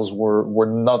individuals were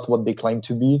not what they claimed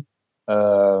to be,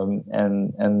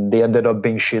 and they ended up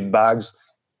being shit bags.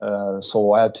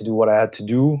 So I had to do what I had to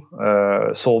do.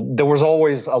 So there was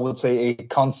always, I would say, a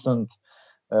constant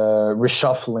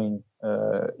reshuffling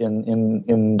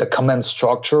in the command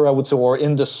structure, I would say, or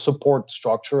in the support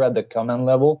structure at the command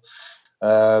level.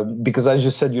 Because as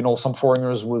you said, some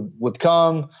foreigners would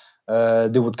come,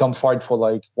 they would come fight for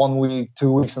like 1 week,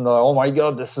 2 weeks, and they're like, oh my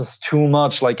God, this is too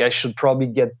much. Like I should probably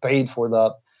get paid for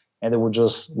that. And they were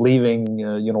just leaving,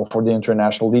 for the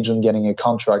International Legion, getting a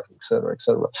contract, et cetera, et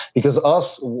cetera. Because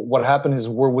what happened is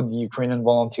we're with the Ukrainian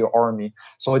Volunteer Army.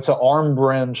 So it's an armed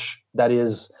branch that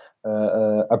is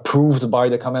approved by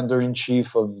the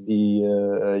Commander-in-Chief of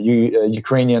the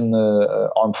Ukrainian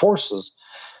Armed Forces.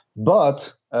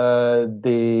 But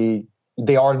they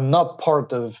are not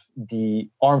part of the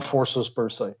armed forces per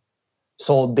se.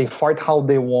 So they fight how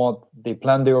they want. They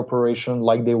plan their operation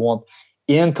like they want,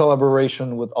 in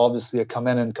collaboration with obviously a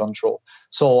command and control.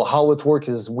 So how it works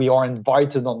is we are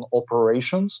invited on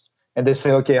operations, and they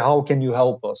say, okay, how can you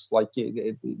help us? Like,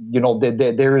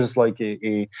 there is like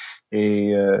an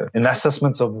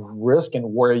assessment of risk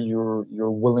and where you're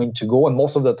willing to go. And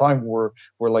most of the time we're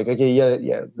like, okay,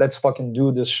 yeah, let's fucking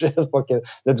do this shit. Fucking,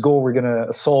 let's go. We're gonna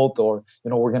assault, or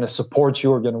we're gonna support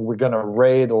you, or we're gonna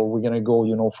raid, or we're gonna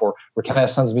go, for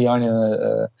reconnaissance behind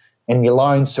enemy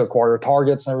lines to acquire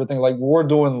targets and everything. Like we're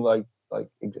doing like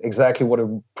exactly what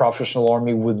a professional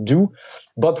army would do,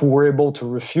 but we were able to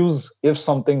refuse if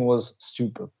something was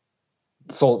stupid.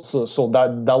 So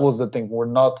that was the thing. We're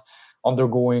not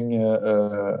undergoing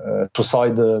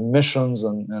suicide missions,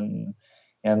 and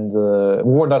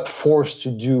we're not forced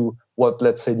to do what,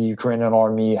 let's say, the Ukrainian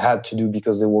army had to do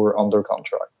because they were under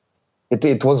contract.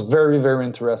 It was very, very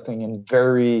interesting and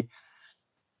very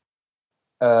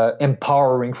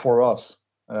empowering for us.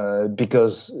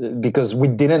 Because we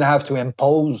didn't have to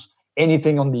impose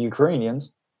anything on the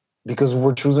Ukrainians, because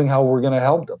we're choosing how we're going to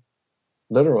help them,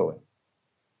 literally.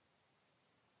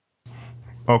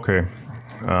 Okay.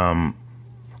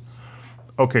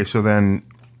 Okay. So then,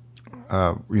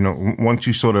 once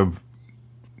you sort of,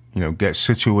 get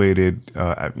situated,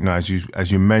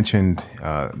 as you mentioned,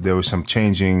 there was some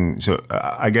changing. So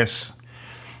I guess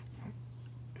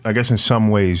in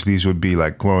some ways these would be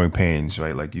like growing pains,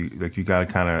 right? Like you got to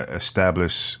kind of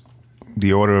establish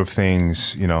the order of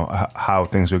things, how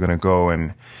things are going to go.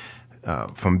 And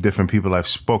from different people I've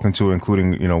spoken to,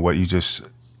 including, what you just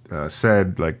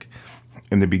said, like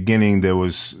in the beginning, there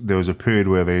was a period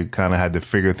where they kind of had to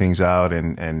figure things out,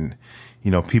 and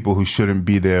people who shouldn't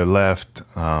be there left.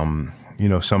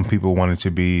 Some people wanted to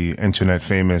be internet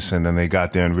famous, and then they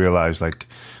got there and realized like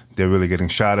they're really getting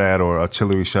shot at, or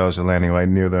artillery shells are landing right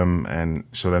near them. And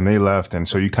so then they left. And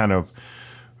so you kind of,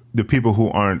 the people who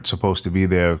aren't supposed to be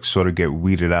there sort of get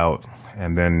weeded out.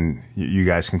 And then you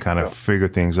guys can kind of figure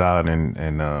things out and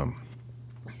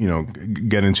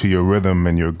get into your rhythm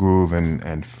and your groove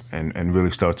and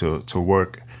really start to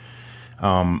work.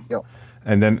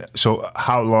 And then, so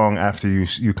how long after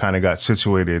you kind of got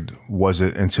situated was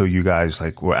it until you guys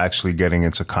like were actually getting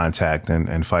into contact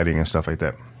and fighting and stuff like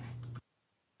that?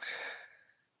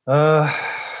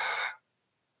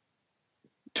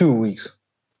 2 weeks,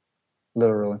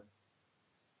 literally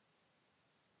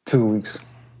 2 weeks.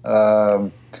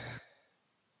 So,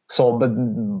 but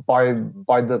by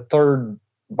the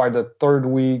third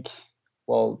week,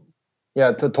 well,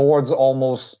 yeah, towards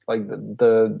almost like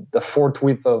the fourth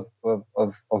week of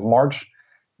March,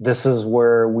 this is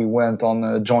where we went on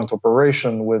a joint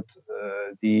operation with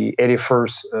the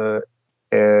 81st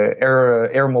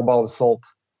Air Mobile Assault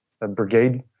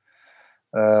Brigade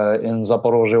in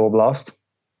Zaporozhye Oblast.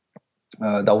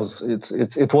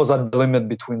 It was at the limit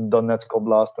between Donetsk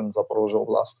Oblast and Zaporozhye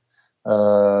Oblast.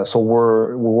 So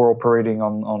we were operating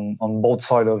on both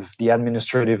sides of the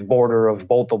administrative border of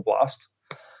both oblasts.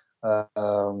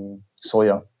 So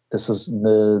yeah, this is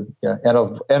the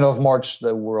end of March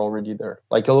that we're already there.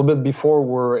 Like a little bit before,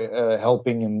 we're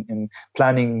helping in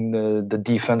planning the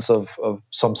defense of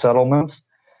some settlements,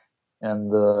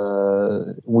 and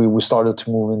we started to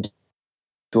move into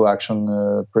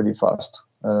action pretty fast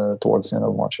towards the end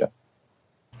of March. Yeah.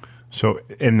 So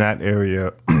in that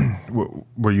area,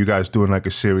 were you guys doing like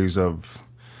a series of,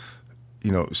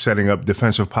 setting up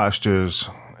defensive postures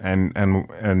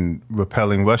and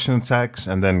repelling Russian attacks,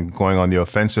 and then going on the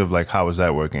offensive? Like, how was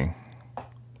that working?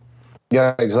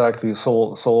 Yeah, exactly.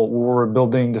 So we were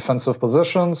building defensive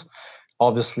positions,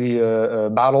 obviously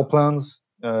battle plans,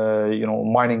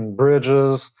 mining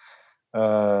bridges,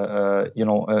 and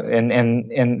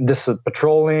this is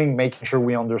patrolling, making sure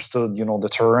we understood, the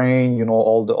terrain,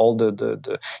 all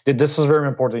the this is very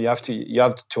important. You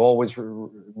have to always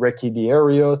recce the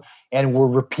area, and we're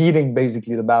repeating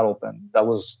basically the battle plan. I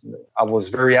was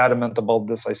very adamant about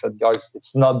this. I said, guys,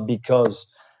 it's not because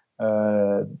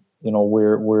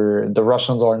we're the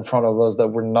Russians are in front of us, that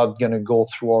we're not going to go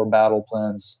through our battle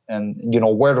plans and,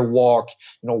 where to walk,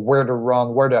 where to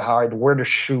run, where to hide, where to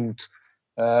shoot.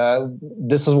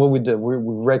 This is what we did. We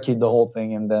recce'd the whole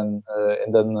thing. And then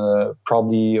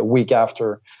probably a week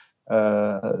after,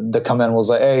 the command was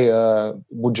like, hey,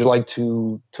 would you like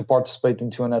to participate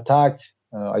into an attack?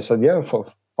 I said, yeah,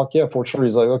 fuck yeah, for sure.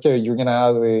 He's like, okay, you're going to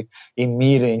have a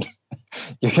meeting.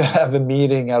 You're going to have a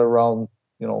meeting at around,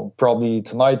 probably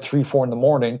tonight, 3-4 in the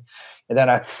morning. And then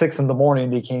at 6 in the morning,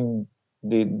 they came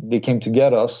to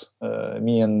get us,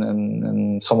 me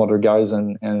and some other guys.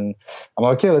 And I'm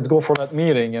like, okay, let's go for that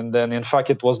meeting. And then, in fact,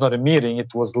 it was not a meeting.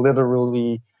 It was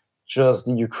literally just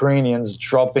the Ukrainians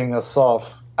dropping us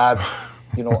off at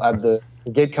the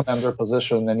gate commander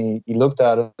position. And he looked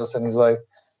at us and he's like,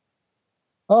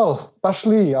 oh,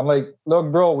 Pashli. I'm like, look,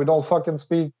 bro, we don't fucking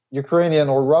speak Ukrainian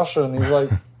or Russian. He's like,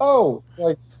 oh,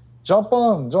 like, jump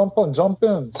in.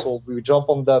 So we jump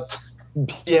on that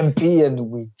BMP and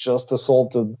we just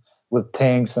assaulted with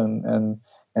tanks and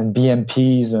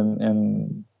BMPs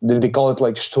and they call it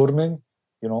like Sturming,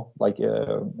 like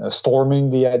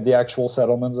storming the actual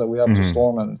settlements that we have to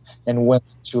storm, and went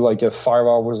through like a 5.5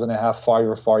 hours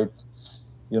firefight,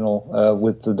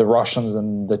 with the Russians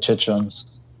and the Chechens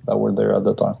that were there at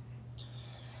the time.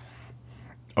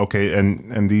 Okay,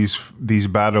 and these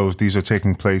battles, these are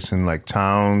taking place in like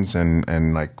towns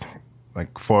and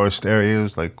like forest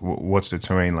areas. Like, what's the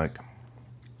terrain like?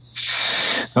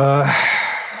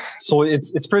 So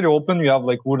it's pretty open. You have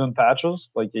like wooden patches.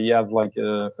 Like you have like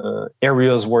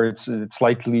areas where it's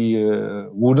likely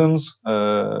woodens,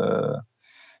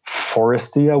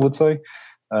 foresty, I would say.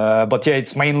 But yeah,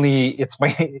 it's mainly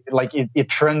like it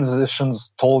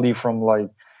transitions totally from like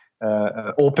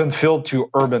open field to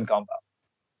urban combat,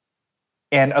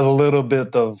 and a little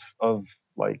bit of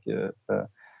like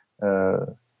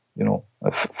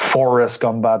forest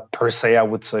combat per se, I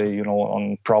would say,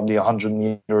 on probably 100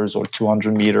 meters or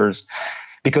 200 meters,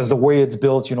 because the way it's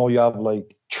built, you have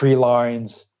like tree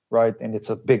lines, right? And it's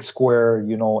a big square,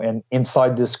 and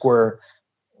inside this square,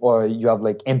 you have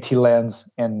like empty lands,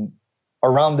 and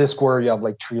around this square you have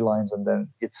like tree lines, and then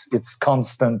it's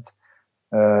constant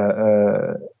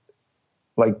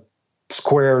like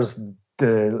squares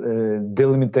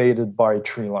delimited by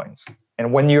tree lines.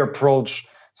 And when you approach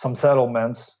some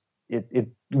settlements, it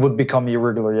would become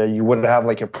irregular. Yeah, you would have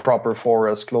like a proper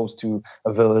forest close to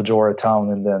a village or a town,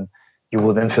 and then you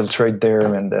would infiltrate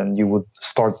there, and then you would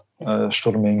start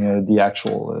storming the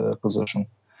actual position.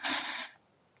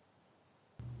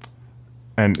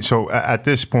 And so at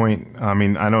this point, I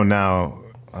mean, I know now,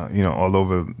 all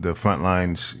over the front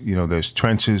lines, there's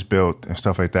trenches built and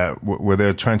stuff like that. Were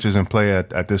there trenches in play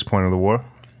at this point of the war?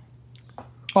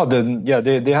 Oh,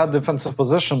 they had defensive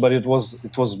position, but it was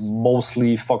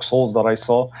mostly foxholes that I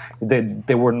saw.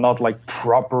 They were not like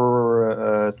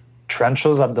proper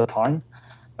trenches at the time.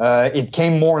 It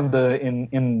came more in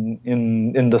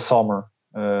the summer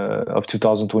of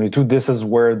 2022. This is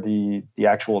where the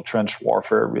actual trench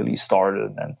warfare really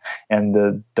started, and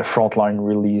the front line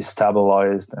really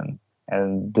stabilized,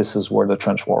 and this is where the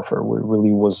trench warfare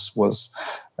really was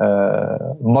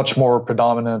much more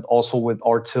predominant. Also with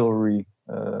artillery.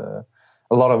 A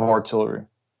lot of artillery.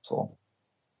 So,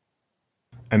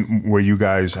 and were you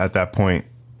guys at that point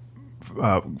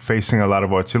facing a lot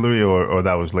of artillery, or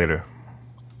that was later?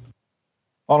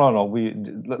 Oh no! We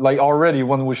like already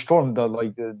when we stormed,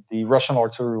 the Russian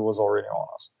artillery was already on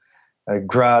us,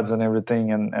 grads and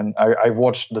everything. And I've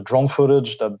watched the drone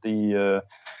footage that the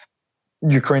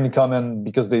Ukrainian command,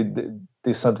 because they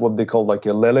sent what they call like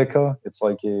a leleka. It's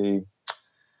like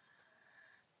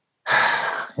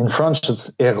in French,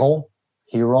 it's heron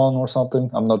or something.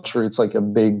 I'm not sure. It's like a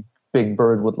big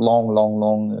bird with long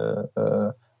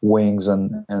wings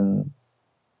and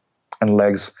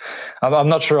legs. I'm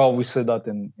not sure how we say that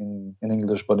in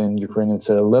English, but in Ukrainian it's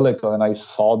a leleka. And I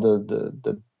saw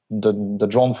the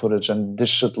drone footage, and this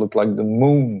shit looked like the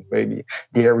moon, maybe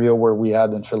the area where we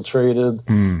had infiltrated,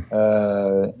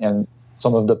 and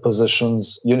some of the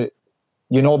positions.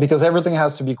 Because everything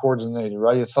has to be coordinated,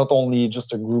 right? It's not only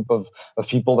just a group of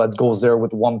people that goes there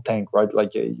with one tank, right?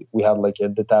 Like we have like a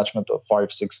detachment of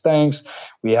 5-6 tanks.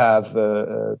 We have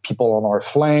people on our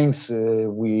flanks.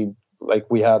 We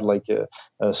had like a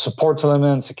support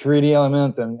element, security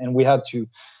element, and we had to,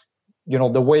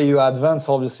 the way you advance,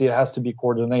 obviously it has to be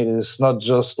coordinated. It's not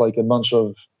just like a bunch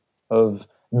of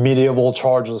medieval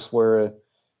charges where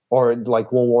or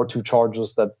like World War II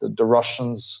charges that the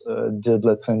Russians did,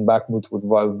 let's say in Bakhmut with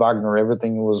Wagner.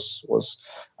 Everything was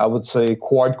I would say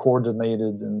quite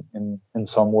coordinated in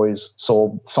some ways.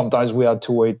 So sometimes we had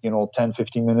to wait 10,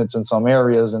 15 minutes in some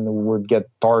areas, and we would get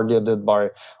targeted by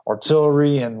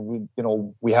artillery, and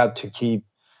we had to keep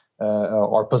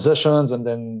our positions, and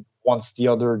then once the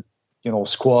other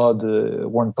squad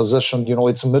were in position,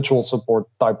 it's a mutual support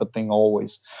type of thing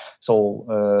always.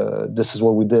 So this is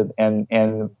what we did, and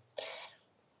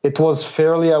it was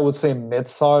fairly, I would say,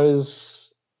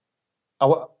 mid-size.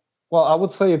 I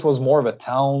would say it was more of a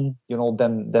town,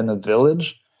 than a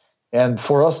village, and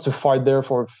for us to fight there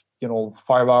for 5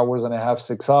 hours and a half,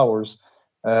 6 hours,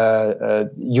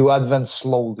 you advance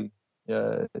slowly.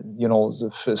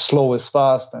 Slow is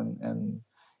fast, and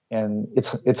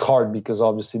it's hard because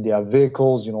obviously they have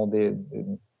vehicles.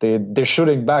 They're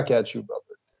shooting back at you, but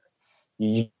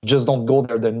you just don't go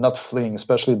there. They're not fleeing,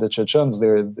 especially the Chechens.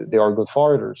 They are good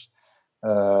fighters,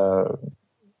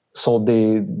 so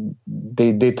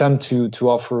they tend to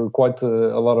offer quite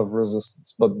a lot of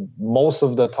resistance. But most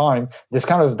of the time, this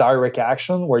kind of direct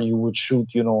action where you would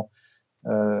shoot,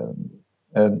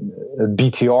 a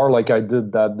BTR like I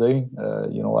did that day,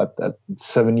 at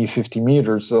 70, 50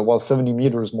 meters, 70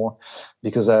 meters more,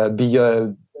 because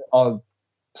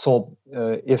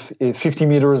if 50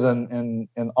 meters and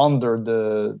under,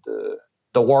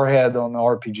 the warhead on the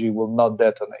RPG will not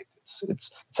detonate.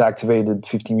 It's activated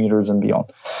 50 meters and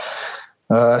beyond.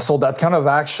 So that kind of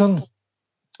action,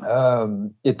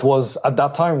 it was at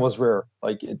that time was rare.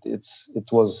 Like it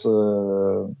was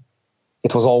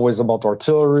always about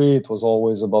artillery. It was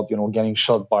always about getting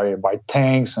shot by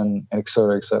tanks and et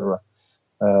cetera, et cetera.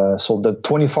 So the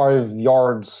 25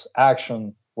 yards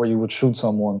action where you would shoot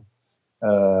someone,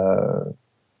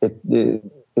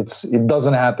 it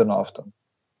doesn't happen often,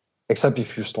 except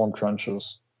if you storm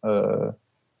trenches,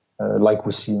 like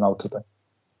we see now today.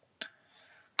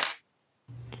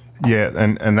 Yeah,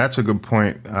 and that's a good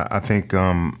point. I think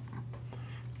when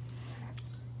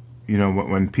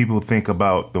people think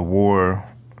about the war,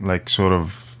 like sort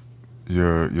of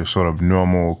your sort of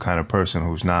normal kind of person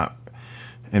who's not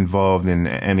involved in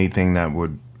anything that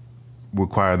would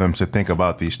require them to think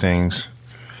about these things,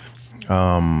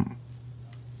 or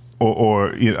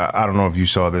I don't know if you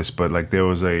saw this, but like there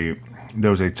was a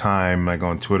time like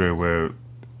on Twitter where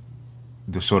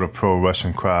the sort of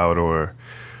pro-Russian crowd or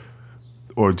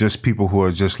just people who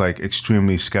are just like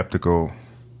extremely skeptical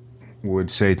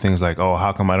would say things like, "Oh,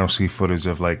 how come I don't see footage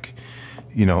of like,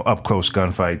 up close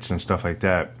gunfights and stuff like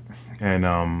that?" And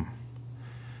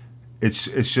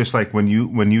it's just like when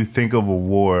you think of a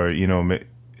war,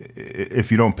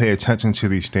 if you don't pay attention to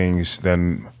these things,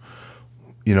 then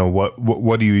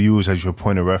what do you use as your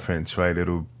point of reference, right?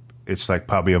 It's like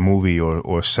probably a movie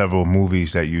or several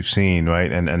movies that you've seen,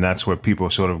 right? And that's what people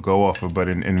sort of go off of. But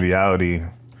in reality,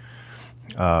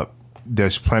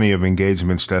 there's plenty of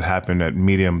engagements that happen at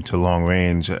medium to long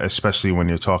range, especially when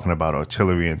you're talking about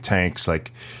artillery and tanks.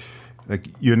 Like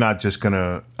you're not just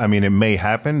gonna. I mean, it may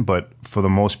happen, but for the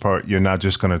most part, you're not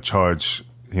just gonna charge,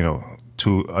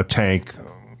 to a tank,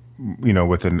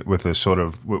 with a sort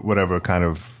of whatever kind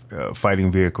of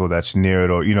fighting vehicle that's near it,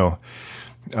 or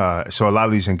so a lot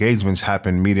of these engagements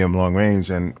happen medium long range,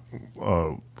 and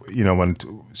when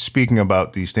speaking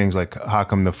about these things, like how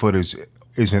come the footage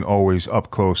isn't always up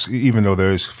close, even though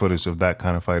there is footage of that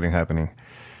kind of fighting happening.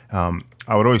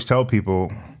 I would always tell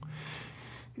people,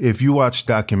 if you watch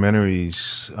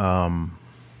documentaries,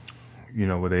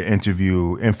 where they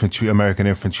interview American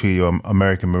infantry or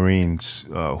American Marines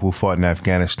who fought in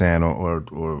Afghanistan or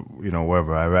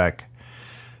wherever, Iraq,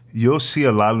 you'll see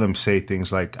a lot of them say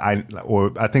things like, I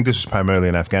think this is primarily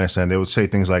in Afghanistan, they would say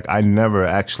things like, I never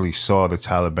actually saw the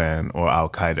Taliban or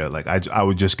Al-Qaeda. Like I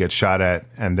would just get shot at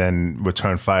and then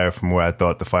return fire from where I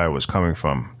thought the fire was coming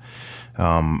from.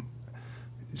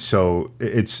 So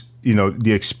it's,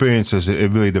 the experiences,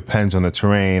 it really depends on the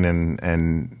terrain and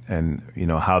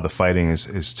how the fighting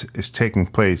is taking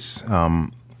place.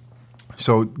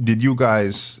 So did you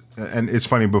guys, and it's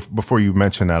funny, before you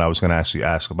mentioned that, I was going to actually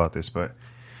ask about this, but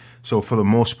so for the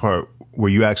most part, were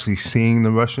you actually seeing the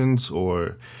Russians,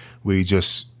 or were you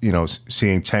just,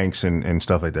 seeing tanks and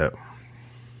stuff like that?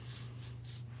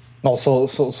 No, so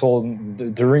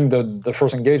during the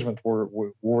first engagement, we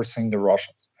were seeing the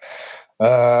Russians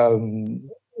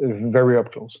very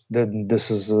up close.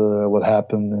 This is what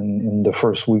happened in the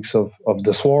first weeks of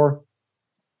this war.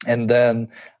 And then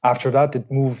after that,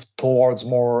 it moved towards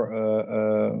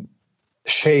more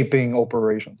shaping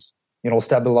operations,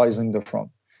 stabilizing the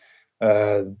front.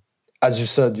 As you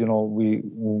said,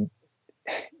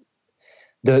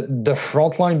 the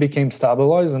front line became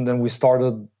stabilized, and then we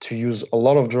started to use a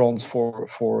lot of drones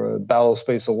for battle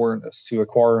space awareness, to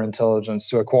acquire intelligence,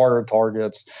 to acquire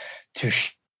targets, to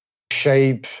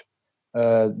shape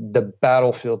the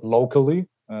battlefield locally.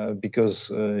 Because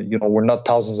we're not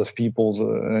thousands of people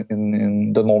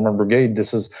in the Norman Brigade.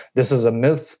 This is a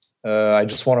myth. I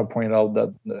just want to point out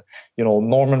that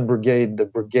Norman Brigade, the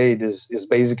brigade is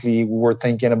basically, we're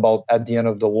thinking about at the end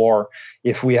of the war,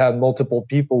 if we had multiple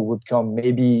people would come,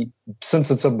 maybe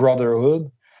since it's a brotherhood,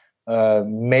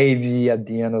 maybe at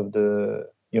the end of the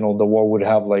war would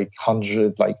have like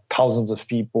thousands of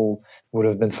people would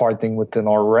have been fighting within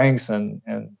our ranks, and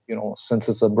since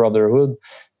it's a brotherhood,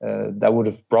 that would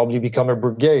have probably become a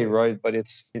brigade, right? But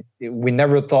we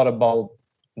never thought about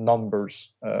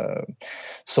numbers.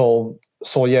 So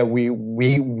yeah, we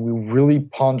really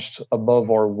punched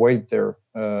above our weight there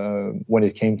when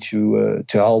it came to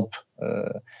help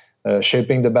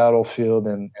shaping the battlefield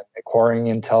and acquiring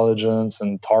intelligence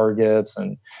and targets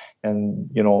and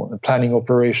planning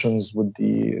operations with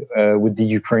the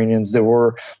Ukrainians. They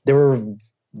were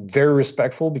very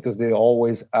respectful, because they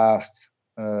always asked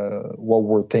what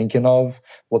we're thinking of,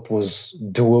 what was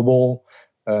doable.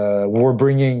 We're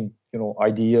bringing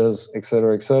ideas,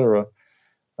 etc., etc.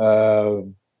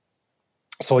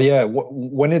 So yeah,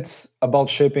 when it's about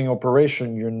shaping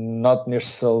operation, you're not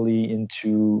necessarily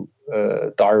into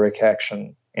direct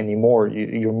action anymore.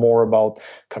 You're more about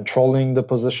controlling the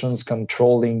positions,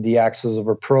 controlling the axis of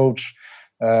approach,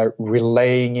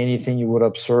 relaying anything you would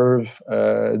observe,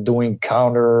 doing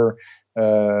counter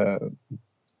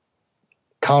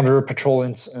patrol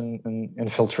and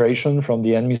infiltration from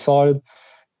the enemy side.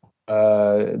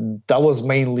 That was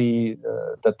mainly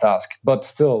the task, but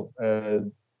still,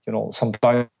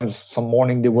 sometimes some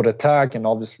morning they would attack, and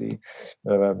obviously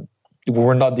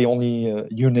we're not the only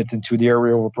unit into the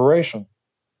area of operation,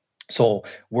 so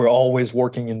we're always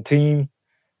working in team.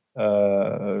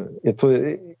 It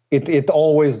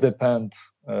always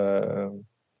depends of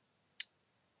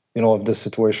the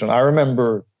situation. I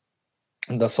remember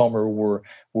in the summer we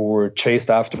were chased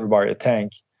after by a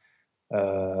tank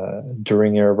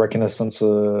during a reconnaissance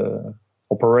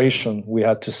operation. We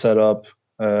had to set up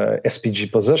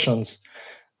SPG positions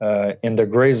in the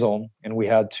gray zone, and we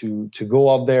had to go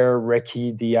up there,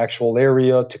 recce the actual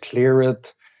area, to clear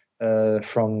it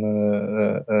from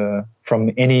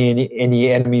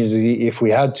any enemies if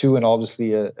we had to. And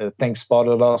obviously a tank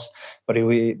spotted us, but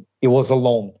it was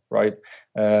alone, right?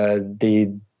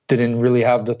 They didn't really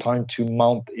have the time to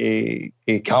mount a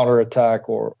counterattack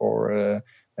or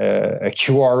a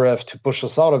QRF to push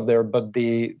us out of there, but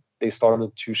they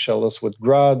started to shell us with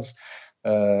grads,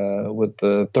 with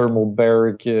the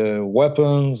thermobaric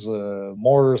weapons,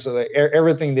 mortars,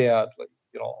 everything they had,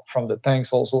 from the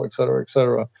tanks also, etc.,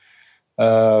 etc.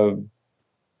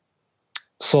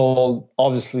 So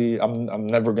obviously, I'm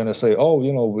never gonna say,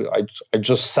 I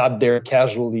just sat there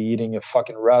casually eating a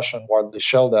fucking ration while they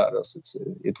shelled at us.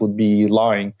 It would be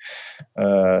lying.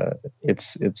 I'm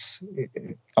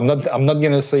not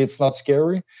gonna say it's not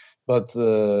scary, but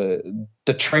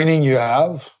the training you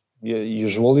have,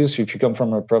 usually, so if you come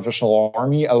from a professional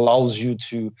army, allows you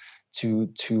to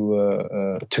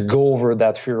go over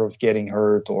that fear of getting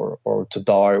hurt or to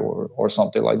die or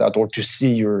something like that, or to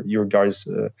see your guys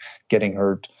getting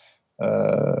hurt.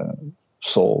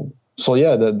 So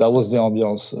yeah, that was the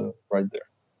ambiance right there.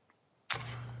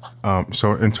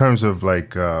 So in terms of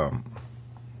the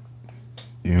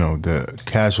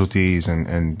casualties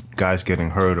and guys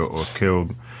getting hurt or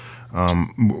killed,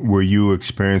 were you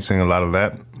experiencing a lot of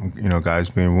that? Guys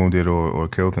being wounded or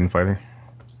killed in fighting?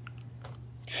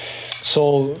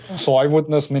 So I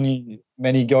witnessed many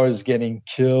guys getting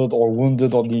killed or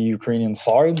wounded on the Ukrainian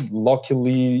side.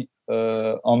 Luckily,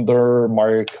 under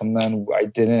my command, I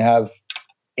didn't have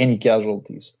any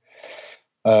casualties.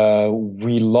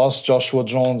 We lost Joshua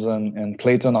Jones and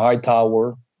Clayton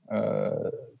Hightower,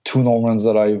 two Normans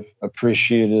that I've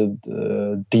appreciated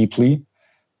deeply.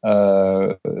 They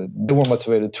were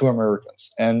motivated, two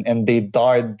Americans, and they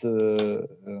died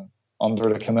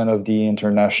under the command of the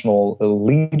International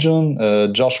Legion.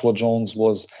 Joshua Jones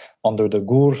was under the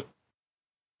GUR.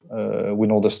 We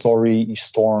know the story. He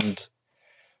stormed.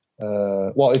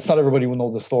 Well, it's not everybody who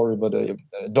knows the story, but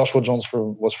Joshua Jones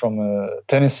was from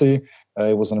Tennessee.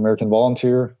 He was an American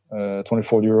volunteer,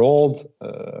 24-year-old.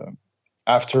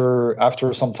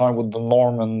 After some time with the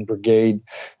Norman Brigade,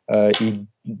 he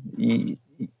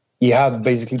had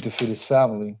basically to feed his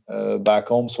family back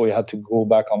home, so he had to go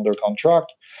back under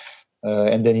contract.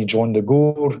 And then he joined the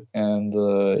GUR, and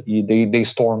they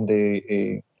stormed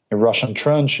a Russian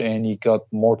trench, and he got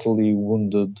mortally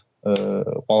wounded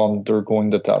while undergoing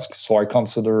the task. So I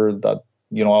consider that,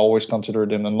 I always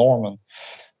considered him a Norman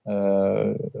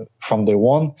from day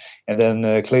one. And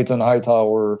then Clayton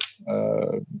Hightower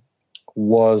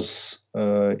was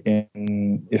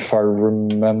in, if I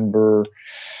remember,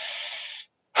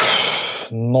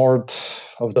 north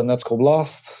of Donetsk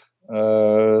Oblast.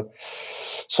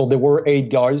 So there were 8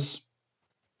 guys.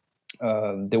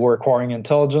 They were acquiring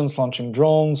intelligence, launching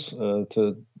drones,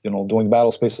 doing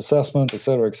battle space assessment,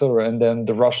 etc., etc. And then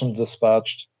the Russians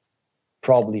dispatched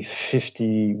probably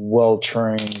 50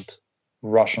 well-trained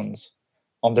Russians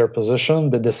on their position.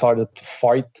 They decided to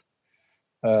fight.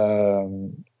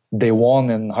 They won,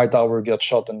 and Hightower got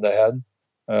shot in the head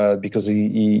because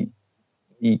he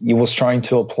was trying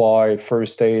to apply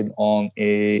first aid on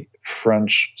a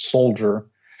French soldier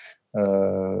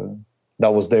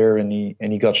that was there, and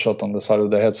he got shot on the side of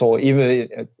the head. So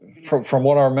even from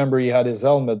what I remember, he had his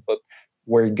helmet, but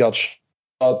where he got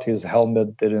shot, his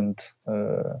helmet didn't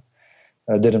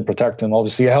protect him.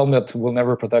 Obviously, a helmet will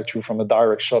never protect you from a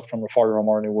direct shot from a firearm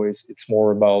anyways. It's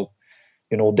more about,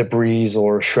 debris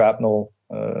or shrapnel,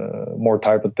 more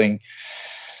type of thing.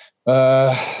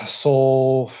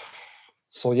 So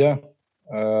yeah,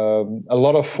 a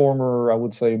lot of former, I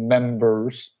would say,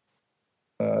 members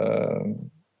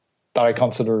that I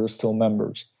consider still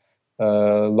members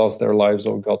lost their lives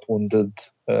or got wounded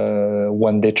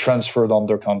when they transferred on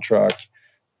their contract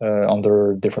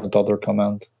under different other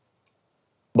command.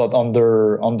 But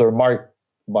under my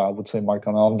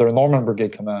command, under Norman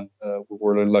Brigade command, we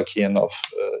were lucky enough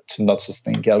to not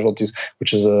sustain casualties,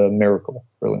 which is a miracle,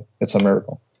 really. It's a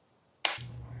miracle.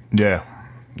 Yeah.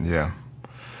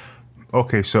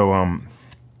 Okay, so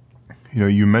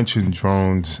you mentioned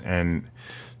drones and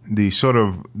the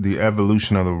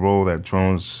evolution of the role that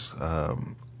drones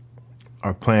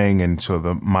are playing in sort of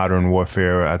the modern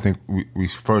warfare. I think we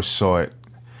first saw it,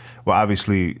 well,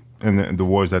 obviously in the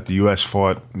wars that the U.S.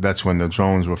 fought. That's when the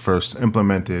drones were first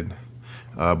implemented.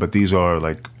 But these are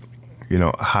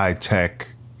high tech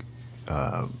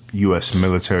U.S.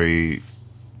 military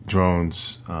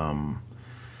drones.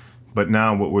 But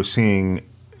now what we're seeing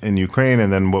in Ukraine,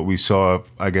 and then what we saw,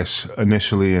 I guess,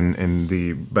 initially in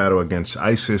the battle against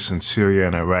ISIS in Syria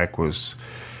and Iraq, was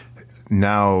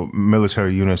now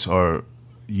military units are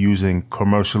using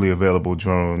commercially available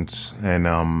drones and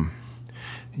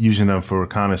using them for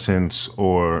reconnaissance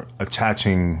or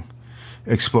attaching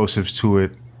explosives to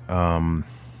it, and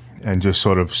just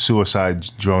sort of suicide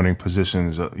droning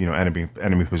positions,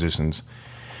 enemy positions,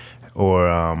 or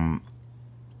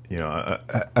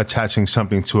attaching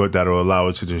something to it that will allow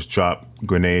it to just drop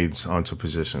grenades onto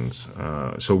positions.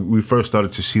 So we first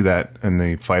started to see that in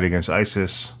the fight against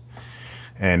ISIS,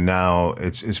 and now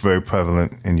it's very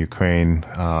prevalent in Ukraine.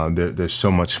 There's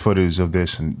so much footage of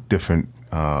this in different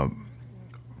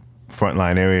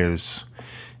frontline areas.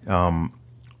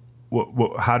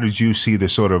 How did you see the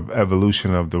sort of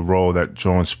evolution of the role that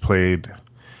drones played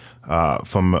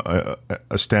from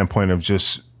a standpoint of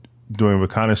just doing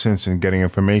reconnaissance and getting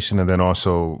information, and then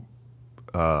also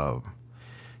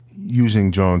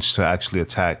using drones to actually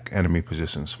attack enemy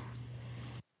positions?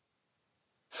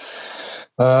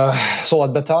 So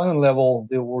at battalion level,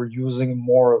 they were using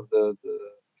more of the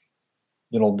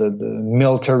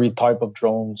military type of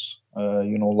drones,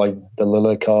 like the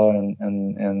Lilica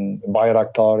and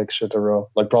Bayraktar, etc.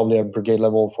 Like probably at brigade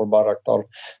level for Bayraktar,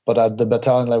 but at the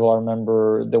battalion level, I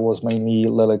remember there was mainly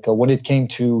Lilica. When it came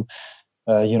to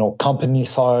company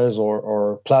size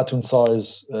or platoon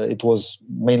size, it was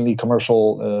mainly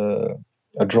commercial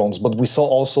drones. But we saw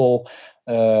also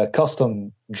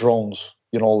custom drones,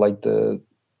 like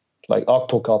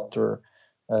octocopter,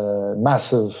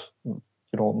 massive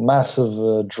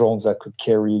drones that could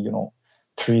carry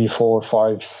 3, 4,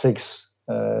 5, 6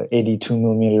 82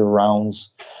 millimeter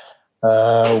rounds.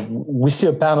 We see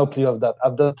a panoply of that.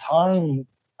 At the time,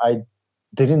 I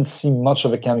didn't see much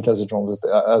of a kamikaze drones.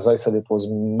 As I said, it was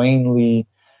mainly,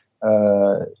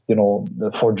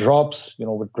 for drops,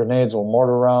 with grenades or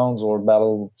mortar rounds or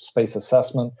battle space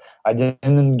assessment. I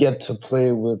didn't get to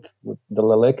play with the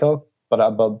Lilica,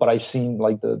 but I've seen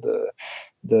like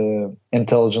the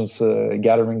intelligence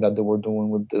gathering that they were doing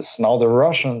with this. Now the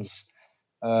Russians,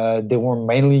 they were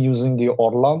mainly using the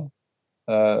Orlan.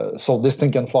 So this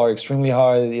thing can fly extremely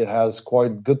high. It has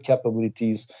quite good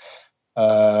capabilities.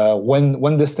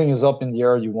 When this thing is up in the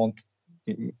air,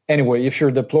 if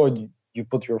you're deployed, you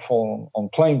put your phone on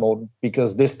plane mode,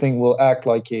 because this thing will act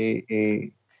like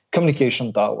a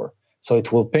communication tower. So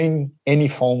it will ping any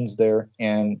phones there,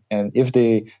 and if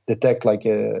they detect like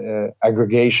a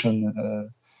aggregation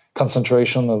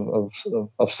concentration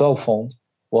of cell phones,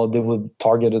 well, they would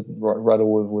target it right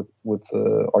away with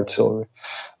artillery.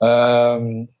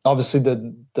 Obviously,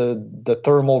 the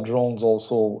thermal drones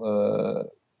also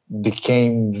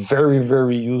became very,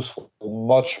 very useful,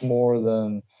 much more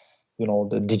than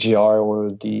the DJI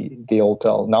or the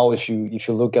OTEL. Now, if you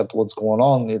look at what's going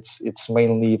on, it's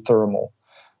mainly thermal.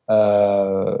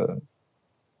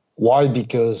 Why?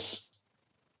 Because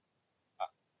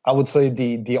I would say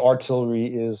the artillery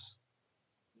is.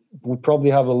 We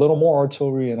probably have a little more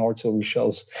artillery and artillery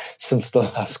shells since the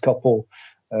last couple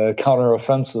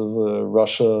counteroffensive.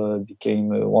 Russia became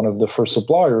one of the first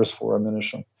suppliers for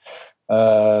ammunition.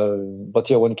 But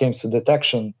yeah, when it came to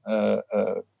detection,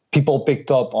 people picked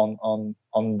up on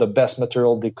the best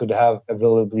material they could have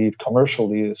available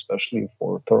commercially, especially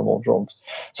for thermal drones.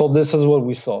 So this is what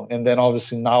we saw. And then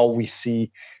obviously now we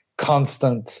see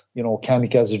constant,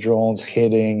 kamikaze drones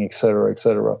hitting, et cetera.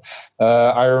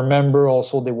 I remember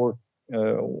also there were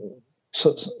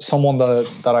someone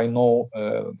that I know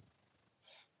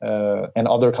and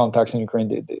other contacts in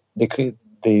Ukraine.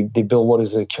 They build what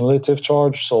is a cumulative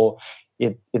charge, so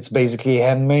it's basically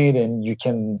handmade, and you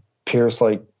can pierce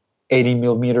like 80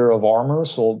 millimeter of armor.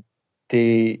 So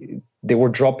they were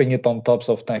dropping it on tops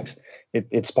of tanks.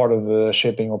 It's part of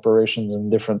shaping operations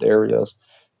in different areas.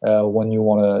 When you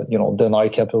want to, deny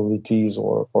capabilities,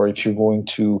 or if you're going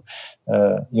to,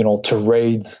 to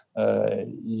raid,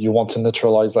 you want to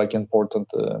neutralize like important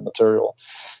material.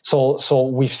 So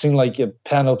we've seen like a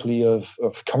panoply of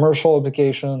commercial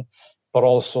application, but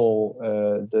also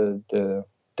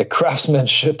the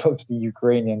craftsmanship of the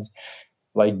Ukrainians,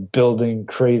 like building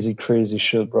crazy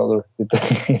shit, brother.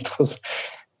 It was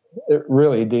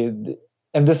really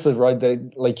and this is right. I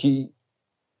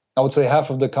would say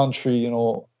half of the country,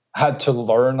 had to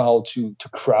learn how to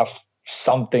craft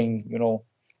something,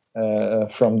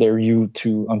 from their youth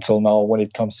to until now, when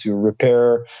it comes to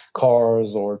repair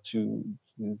cars or to.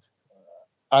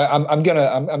 I'm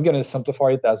gonna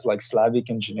simplify it as like Slavic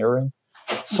engineering.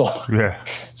 So yeah.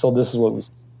 So this is what we.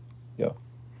 Yeah.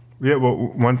 Yeah. Well,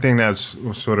 one thing that's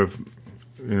sort of,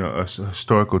 a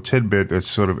historical tidbit that's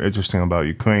sort of interesting about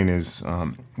Ukraine is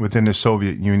within the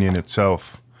Soviet Union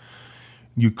itself,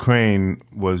 Ukraine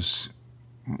was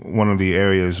one of the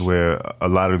areas where a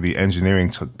lot of the engineering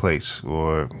took place,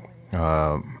 or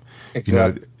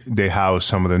exactly. They housed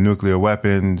some of the nuclear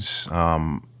weapons.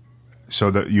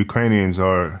 So the Ukrainians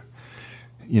are,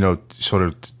 sort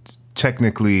of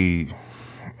technically,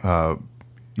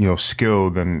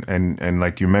 skilled, and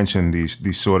like you mentioned,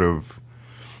 these sort of.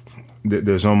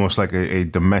 There's almost like a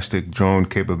domestic drone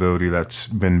capability that's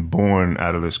been born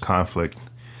out of this conflict.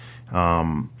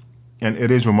 And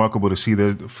it is remarkable to see.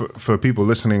 For people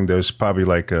listening, there's probably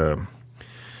like a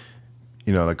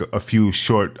few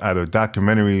short either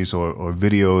documentaries or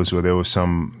videos where there was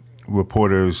some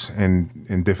reporters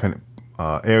in different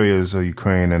areas of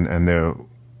Ukraine, and they're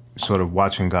sort of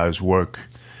watching guys work,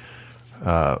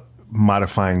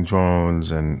 modifying drones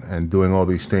and doing all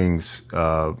these things.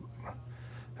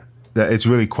 That it's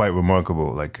really quite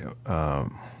remarkable. Like.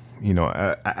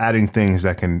 Adding things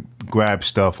that can grab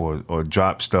stuff or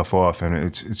drop stuff off, and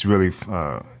it's really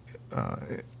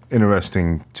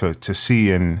interesting to see,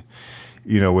 and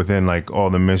within like all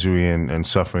the misery and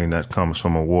suffering that comes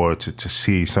from a war, to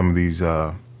see some of these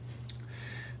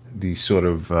sort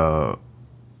of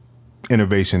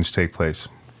innovations take place.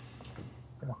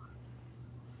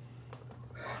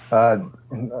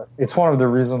 It's one of the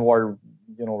reasons why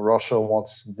Russia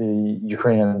wants the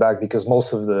Ukrainian back, because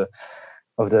most of the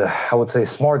I would say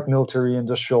smart military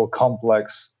industrial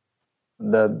complex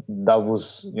that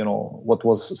was what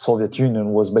was Soviet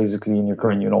Union was basically in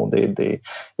Ukraine.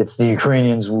 It's the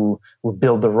Ukrainians who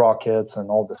build the rockets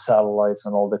and all the satellites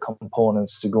and all the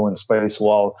components to go in space,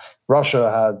 while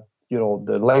Russia had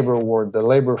the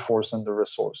labor force and the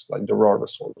resource, like the raw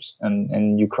resource,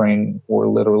 and Ukraine were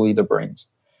literally the brains.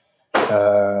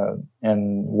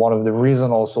 And one of the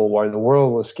reasons also why the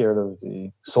world was scared of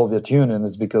the Soviet Union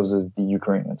is because of the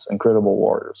Ukrainians, incredible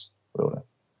warriors, really.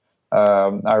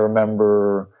 I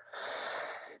remember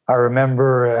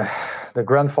the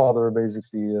grandfather,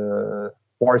 basically,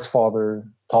 War's father,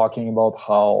 talking about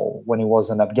how when he was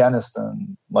in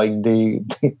Afghanistan, like they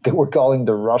were calling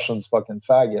the Russians fucking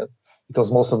faggot,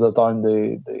 because most of the time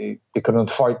they couldn't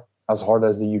fight as hard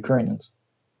as the Ukrainians.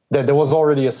 There was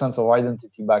already a sense of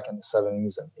identity back in the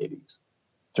 70s and 80s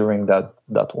during that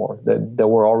war.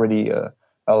 There were already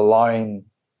a line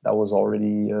that was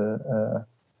already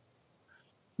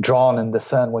drawn in the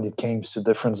sand when it came to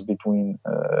difference between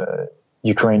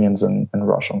Ukrainians and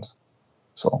Russians.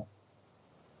 So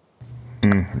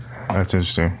that's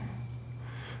interesting.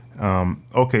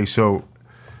 Okay, so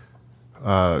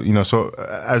So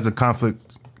as the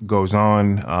conflict goes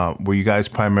on, were you guys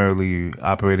primarily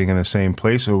operating in the same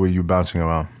place, or were you bouncing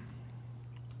around?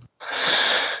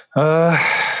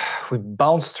 We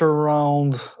bounced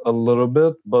around a little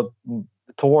bit, but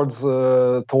towards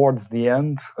the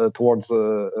end, towards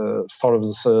the start of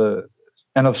this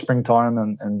end of springtime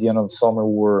and the end of summer,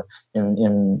 we're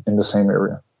in the same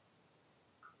area.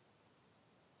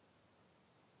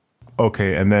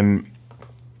 Okay, and then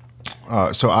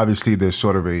so obviously there's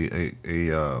sort of a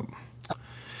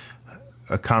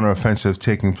counteroffensive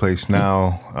taking place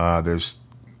now. There's,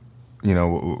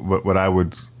 what I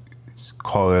would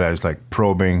call it as like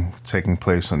probing taking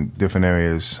place on different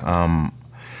areas.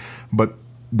 But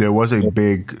there was a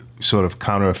big sort of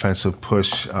counteroffensive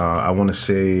push. I want to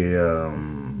say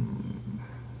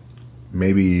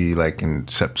maybe like in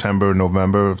September,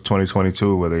 November of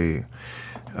 2022, where the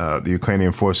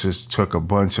Ukrainian forces took a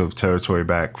bunch of territory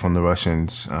back from the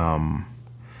Russians.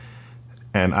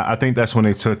 And I think that's when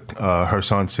they took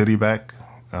Kherson City back.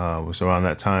 Was around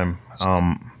that time.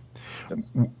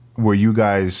 Were you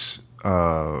guys...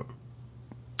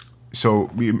 so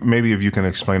maybe if you can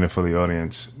explain it for the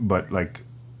audience, but like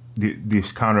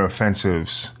these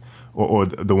counteroffensives, or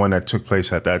the one that took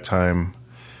place at that time,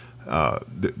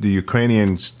 the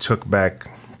Ukrainians took back,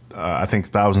 I think,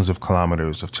 thousands of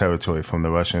kilometers of territory from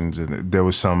the Russians, and there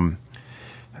was some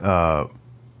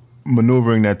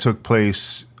maneuvering that took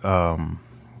place.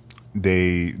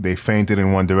 They feinted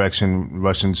in one direction.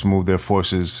 Russians moved their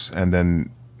forces, and then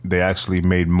they actually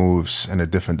made moves in a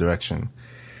different direction.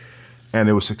 And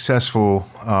it was successful,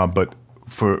 but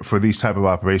for these type of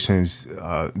operations,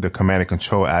 the command and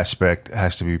control aspect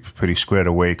has to be pretty squared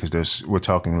away, because we're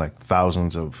talking like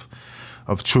thousands of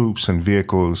troops and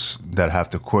vehicles that have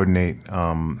to coordinate.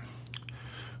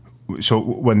 So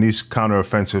when these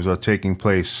counteroffensives are taking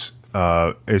place,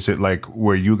 is it like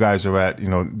where you guys are at,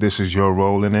 this is your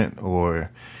role in it, or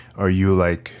are you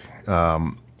like,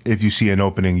 if you see an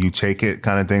opening, you take it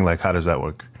kind of thing? Like, how does that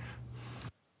work?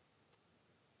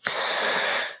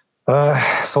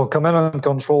 So command and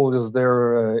control is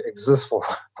there, exists for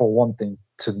one thing,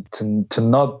 to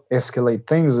not escalate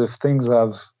things if things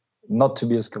have not to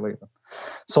be escalated.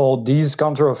 So these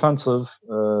counteroffensive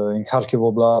in Kharkiv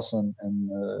Oblast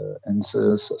and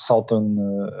southern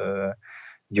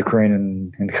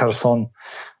Ukraine and Kherson,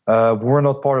 we're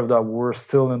not part of that. We're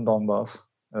still in Donbass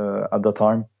at the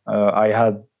time. I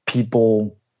had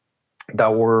people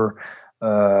that were,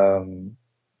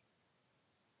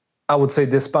 I would say,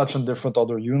 dispatched in different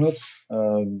other units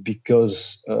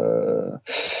because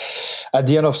at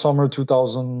the end of summer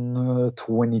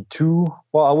 2022,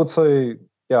 well, I would say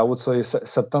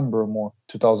September more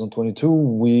 2022,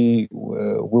 we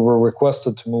were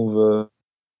requested to move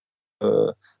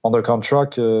under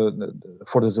contract for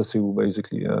the ZSU,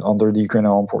 basically under the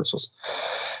Ukrainian Armed Forces.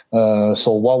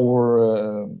 So while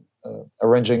we're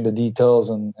arranging the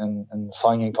details and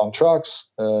signing contracts,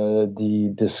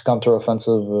 this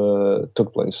counteroffensive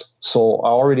took place. So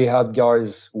I already had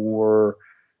guys who were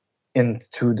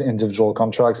into the individual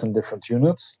contracts in different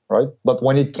units, right? But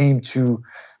when it came to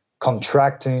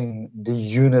contracting the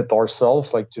unit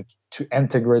ourselves, like to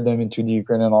integrate them into the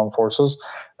Ukrainian Armed Forces,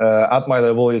 at my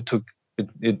level, it took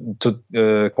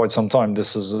quite some time.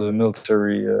 This is a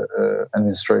military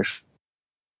administration,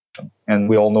 and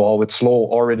we all know how it's slow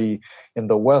already in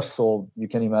the West, so you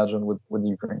can imagine with the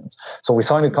Ukrainians. So we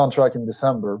signed a contract in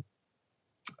December.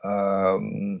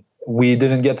 We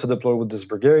didn't get to deploy with this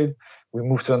brigade. We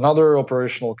moved to another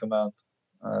operational command.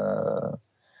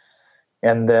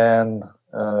 And then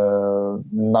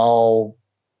now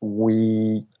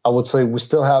I would say we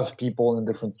still have people in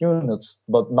different units,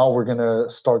 but now we're going to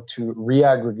start to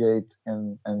reaggregate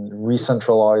and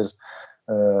re-centralize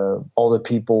all the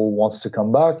people who wants to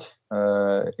come back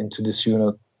into this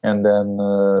unit, and then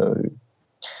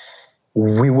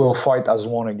we will fight as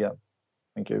one again.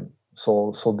 Okay.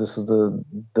 So this is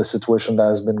the situation that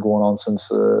has been going on since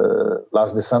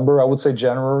last December. I would say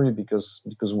January, because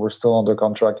we're still under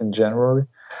contract in January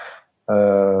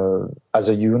as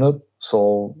a unit.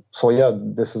 So yeah,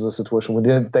 this is a situation. We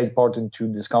didn't take part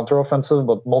into this counteroffensive,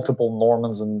 but multiple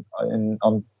Normans in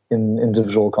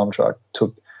individual contract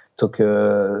took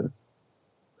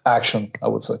action, I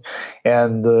would say.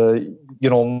 And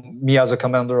me as a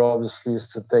commander obviously is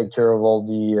to take care of all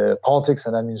the politics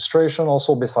and administration,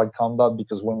 also beside combat,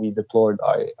 because when we deployed,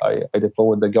 I deployed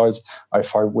with the guys, I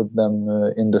fight with them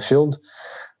in the field.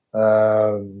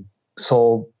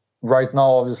 So right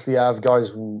now, obviously, I have guys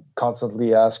who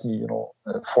constantly ask me,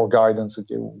 for guidance.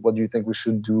 Okay, what do you think we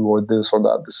should do, or this or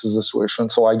that? This is the situation.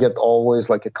 So I get always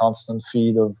like a constant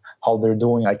feed of how they're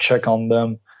doing. I check on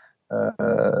them.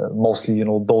 mostly, you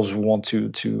know, those who want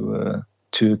to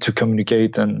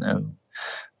communicate and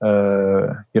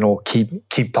you know,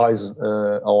 keep ties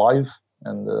alive,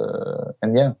 and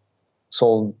yeah,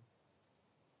 so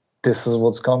this is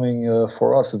what's coming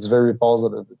for us. It's very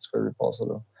positive. It's very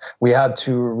positive. We had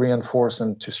to reinforce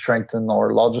and to strengthen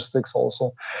our logistics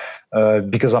also,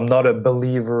 because I'm not a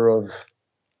believer of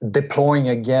deploying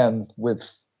again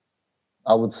with,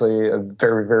 I would say, a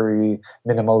very, very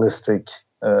minimalistic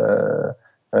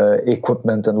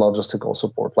equipment and logistical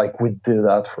support like we did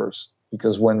at first.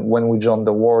 Because when we joined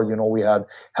the war, you know, we had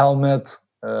helmet,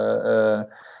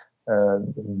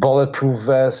 bulletproof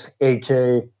vest,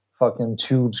 AK, fucking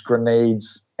tubes,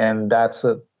 grenades, and that's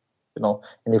it, you know.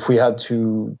 And if we had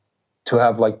to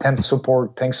have like tank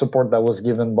support that was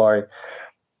given by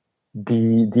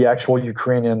the actual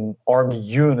Ukrainian army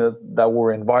unit that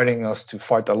were inviting us to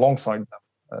fight alongside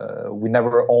them, we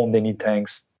never owned any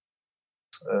tanks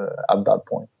at that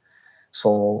point.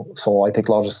 So I think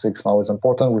logistics now is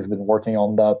important. We've been working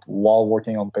on that while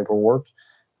working on paperwork.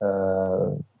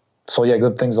 So yeah,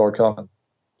 good things are coming.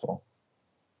 So.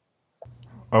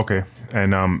 Okay,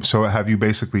 and so have you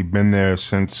basically been there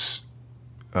since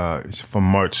from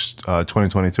March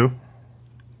 2022?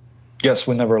 Yes,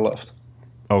 we never left.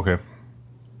 Okay.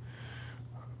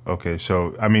 Okay,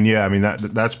 so I mean, yeah, I mean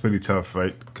that's pretty tough,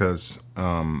 right? Because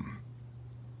I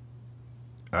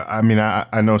mean,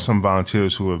 I know some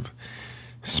volunteers who have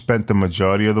spent the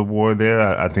majority of the war there.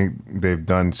 I think they've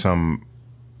done some,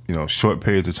 you know, short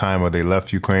periods of time where they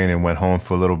left Ukraine and went home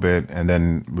for a little bit and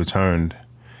then returned.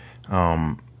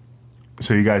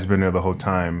 So you guys been there the whole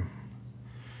time,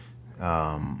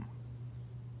 and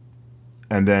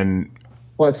then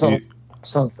well, some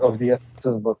of the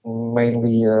episodes, but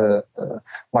mainly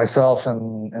myself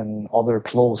and other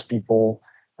close people.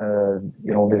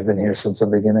 You know, they've been here since the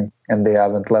beginning, and they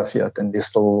haven't left yet, and they're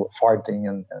still fighting,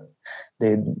 and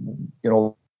they, you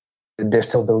know, they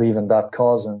still believe in that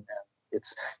cause, and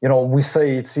it's, you know, we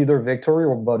say it's either victory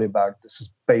or body bag. This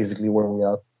is basically where we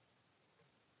are.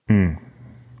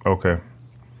 Okay.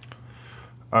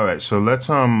 All right. So let's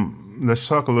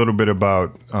talk a little bit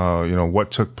about you know, what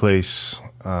took place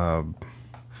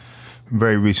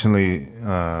very recently.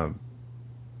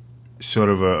 Sort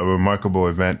of a remarkable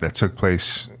event that took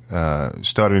place,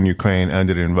 started in Ukraine,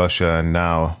 ended in Russia, and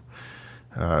now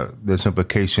there's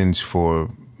implications for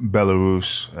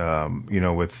Belarus, you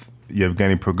know, with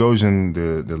Yevgeny Prigozhin,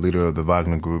 the leader of the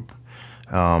Wagner Group.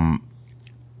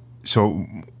 So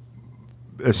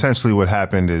essentially what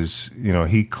happened is, you know,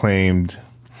 he claimed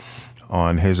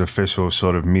on his official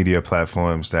sort of media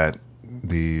platforms that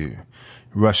the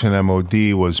Russian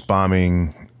MOD was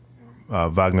bombing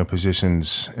Wagner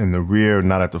positions in the rear,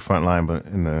 not at the front line, but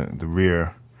in the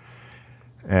rear.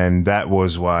 And that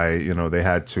was why, you know, they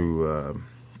had to,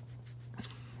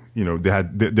 you know,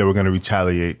 they were going to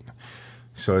retaliate.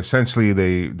 So essentially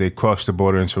they crossed the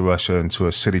border into Russia, into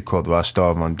a city called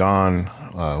Rostov-on-Don,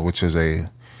 which is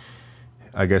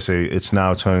it's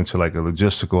now turned into like a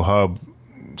logistical hub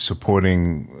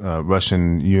supporting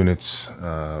Russian units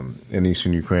in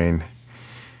eastern Ukraine.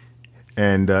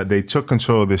 And they took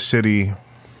control of the city.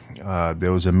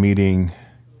 There was a meeting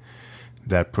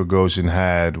that Prigozhin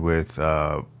had with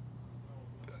a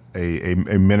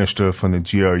minister from the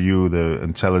GRU,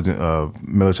 the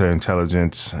military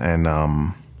intelligence, and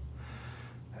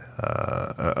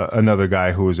another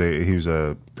guy who was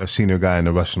a senior guy in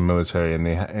the Russian military. And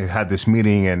they had this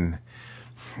meeting, and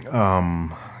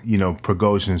you know,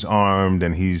 Prigozhin's armed,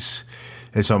 and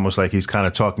it's almost like he's kind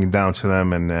of talking down to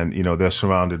them, and then, you know, they're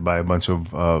surrounded by a bunch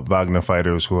of Wagner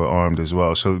fighters who are armed as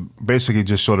well. So basically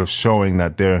just sort of showing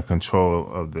that they're in control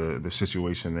of the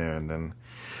situation there. And then,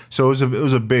 so it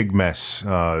was a big mess.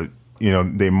 You know,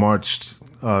 they marched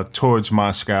towards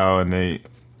Moscow, and they,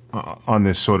 on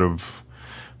this sort of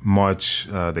march,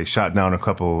 they shot down a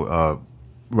couple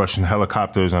Russian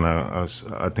helicopters on I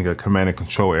think a command and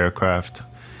control aircraft.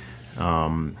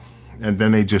 And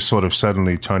then they just sort of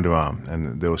suddenly turned around,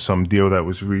 and there was some deal that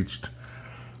was reached.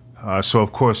 So,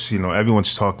 of course, you know,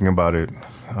 everyone's talking about it.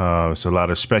 It's a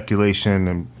lot of speculation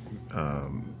and,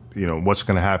 you know, what's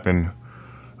going to happen.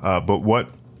 But what,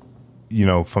 you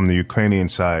know, from the Ukrainian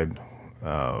side,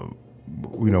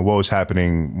 you know, what was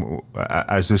happening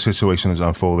as this situation is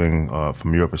unfolding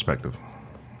from your perspective?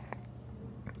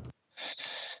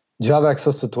 Do you have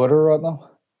access to Twitter right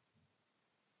now?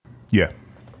 Yeah.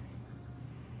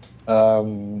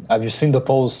 Have you seen the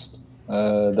post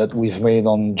that we've made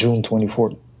on June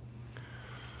 24th?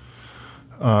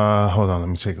 Hold on, let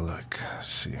me take a look. Let's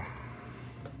see.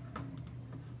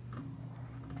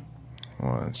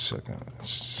 1 second. Let's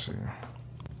see.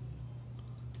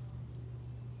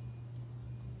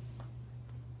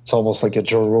 It's almost like a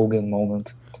Joe Rogan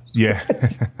moment. Yeah.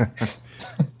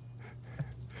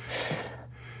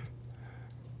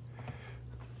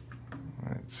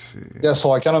 Let's see. Yeah,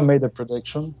 so I kind of made a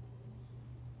prediction.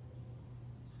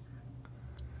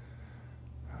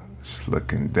 Just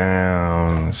looking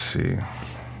down. Let's see.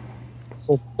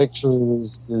 So the picture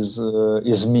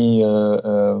is me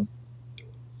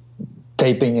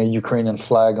taping a Ukrainian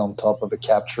flag on top of a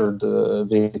captured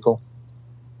vehicle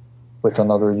with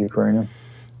another Ukrainian.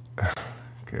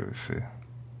 Okay, let's see.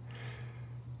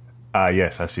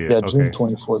 Yes, I see it. Yeah, Okay. June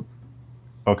 24th.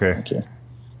 Okay.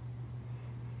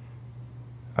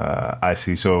 I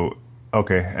see. So,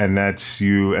 okay, and that's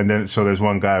you. And then, so there's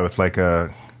one guy with like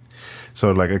a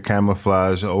sort of like a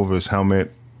camouflage over his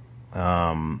helmet.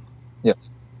 Yeah.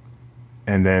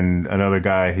 And then another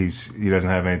guy, he doesn't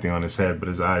have anything on his head, but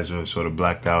his eyes are sort of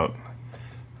blacked out.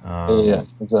 Yeah,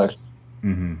 exactly.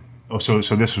 Mm-hmm. Oh, so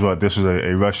this was what? This was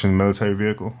a Russian military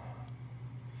vehicle?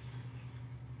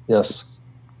 Yes,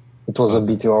 it was a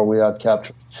BTR we had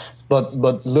captured. But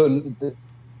look,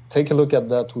 take a look at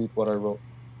that tweet. What I wrote.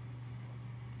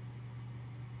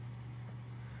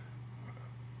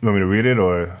 You want me to read it,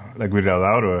 or like read it out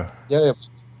loud, or? Yeah.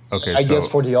 Okay. I guess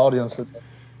for the audience, it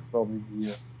probably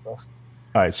be best.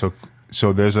 All right. So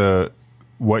there's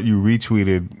what you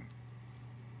retweeted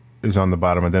is on the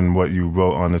bottom, and then what you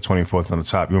wrote on the 24th on the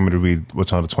top. You want me to read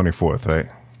what's on the 24th, right?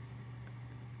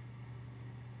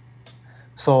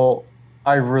 So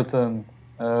I've written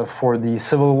for the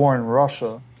civil war in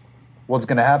Russia, what's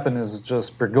going to happen is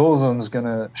just Prigozhin's going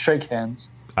to shake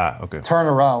hands, okay, turn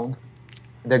around.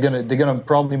 They're gonna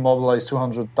probably mobilize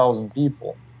 200,000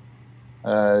 people,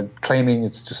 claiming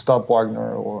it's to stop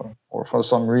Wagner or for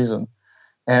some reason,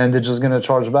 and they're just gonna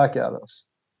charge back at us.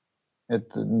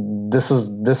 This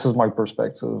is my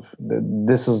perspective.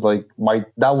 This is like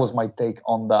that was my take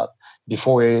on that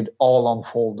before it all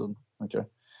unfolded. Okay.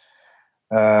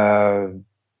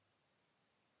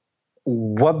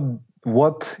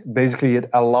 What basically it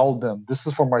allowed them, this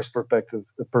is from my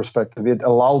perspective, it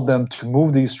allowed them to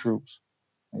move these troops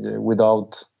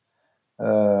without,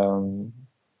 I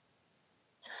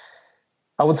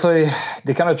would say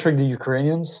they kind of tricked the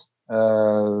Ukrainians,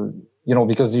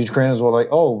 because the Ukrainians were like,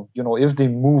 oh, if they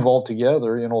move all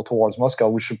together, towards Moscow,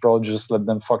 we should probably just let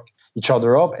them fuck each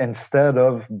other up instead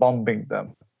of bombing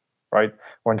them. Right?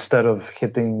 Or instead of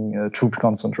hitting troop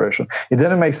concentration. It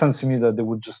didn't make sense to me that they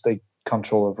would just take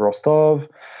control of Rostov.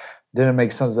 Didn't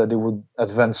make sense that they would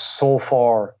advance so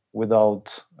far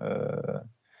without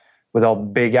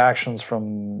big actions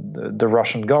from the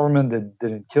Russian government. They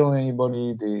didn't kill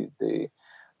anybody.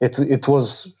 It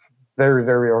was very,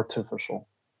 very artificial.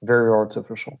 Very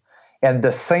artificial. And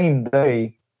the same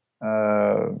day,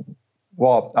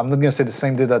 well, I'm not going to say the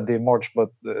same day that they marched, but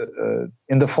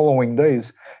in the following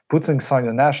days, Putin signed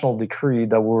a national decree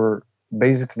that were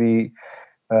basically,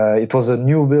 it was a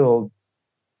new bill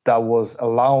that was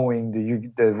allowing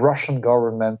the Russian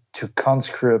government to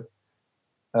conscript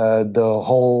the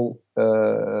whole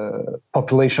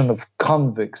population of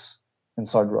convicts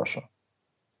inside Russia.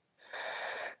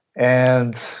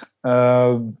 And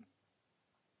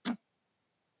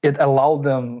it allowed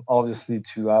them, obviously,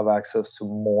 to have access to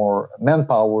more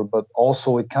manpower, but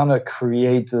also it kind of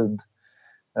created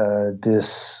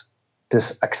this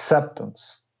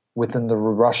acceptance within the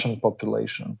Russian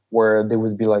population, where they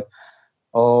would be like,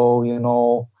 "Oh,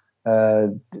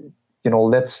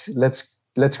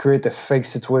 let's create a fake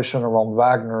situation around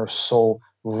Wagner, so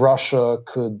Russia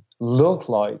could look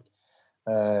like,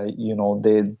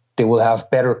 they will have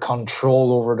better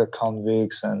control over the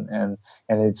convicts, and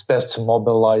it's best to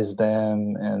mobilize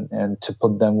them and to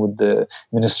put them with the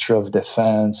Ministry of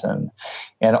Defense,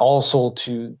 and also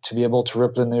to be able to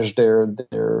replenish their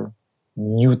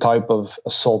new type of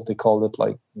assault. They call it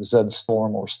like Z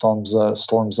Storm or Storm Z.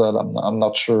 I'm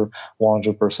not sure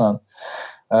 100%.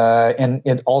 And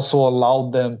it also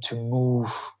allowed them to move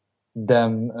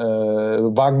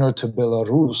Wagner to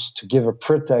Belarus, to give a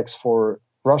pretext for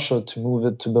Russia to move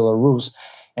it to Belarus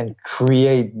and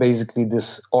create basically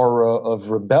this aura of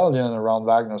rebellion around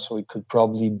Wagner, so it could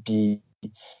probably be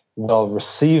well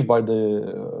received by the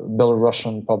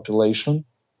Belarusian population.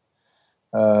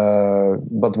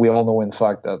 But we all know, in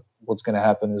fact, that what's going to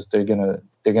happen is they're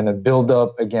gonna build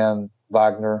up again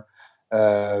Wagner.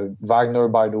 Wagner,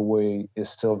 by the way, is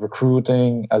still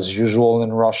recruiting as usual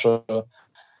in Russia.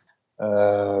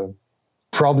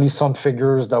 Probably some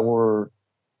figures that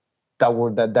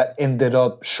ended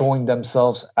up showing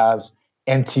themselves as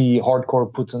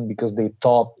anti-hardcore Putin because they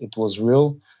thought it was real.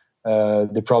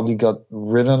 They probably got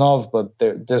ridden of, but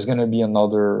there's going to be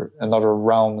another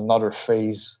round, another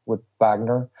phase with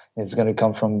Wagner. It's going to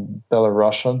come from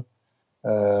Belarus.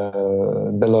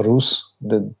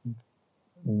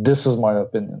 This is my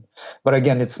opinion, but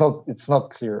again, it's not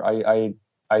clear. I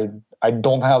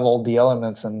don't have all the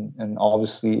elements, and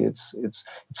obviously it's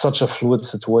such a fluid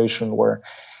situation where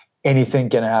anything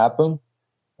can happen.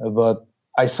 But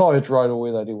I saw it right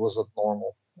away that it wasn't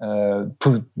normal.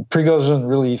 Prigozhin,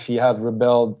 really, if he had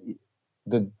rebelled,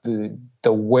 the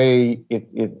way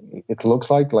it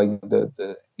looks like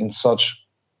the in such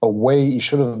a way, he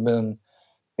should have been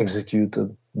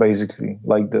executed. Basically,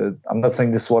 I'm not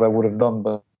saying this is what I would have done,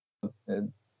 but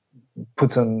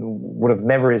Putin would have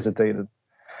never hesitated.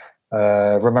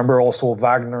 Remember, also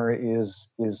Wagner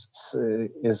is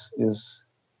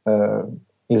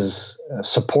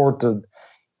supported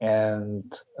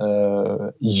and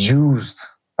used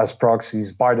as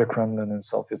proxies by the Kremlin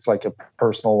himself. It's like a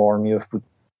personal army of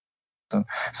Putin.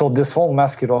 So this whole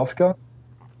Maskirovka,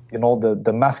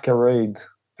 the masquerade,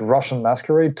 the Russian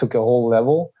masquerade took a whole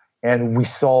level, and we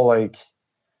saw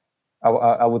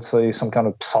I would say some kind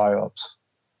of psyops.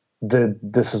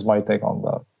 This is my take on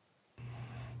that.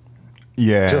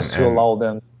 Yeah, just to allow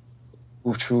them to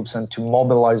move troops and to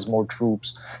mobilize more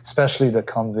troops, especially the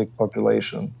convict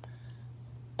population.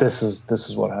 This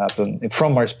is what happened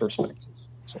from my perspective.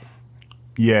 So.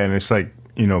 Yeah, and it's like,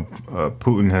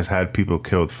 Putin has had people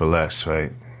killed for less,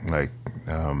 right?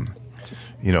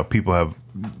 People have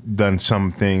done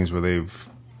some things where they've,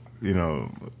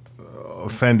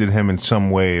 offended him in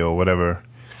some way or whatever,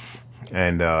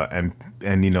 and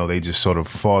they just sort of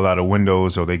fall out of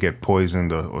windows, or they get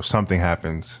poisoned, or something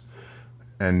happens,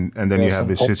 and then you have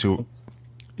this situation.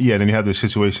 Yeah, then you have this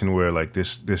situation where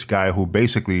this guy who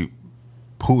basically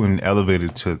Putin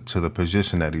elevated to the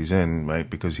position that he's in, right?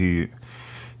 Because he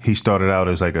started out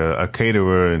as like a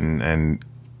caterer, and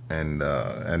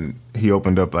he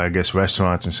opened up, I guess,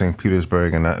 restaurants in St.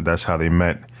 Petersburg, and that's how they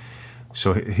met.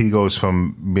 So he goes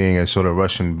from being a sort of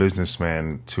Russian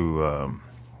businessman to,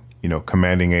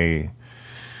 commanding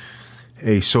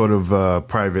a sort of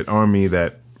private army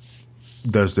that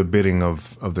does the bidding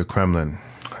of the Kremlin,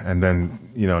 and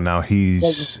then now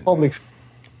he's public.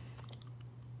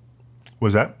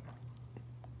 Was that?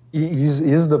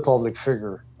 He's the public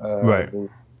figure, right?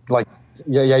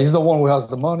 He's the one who has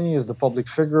the money. He's the public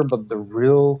figure, but the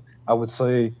real, I would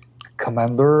say,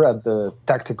 commander at the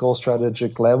tactical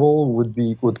strategic level would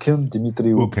be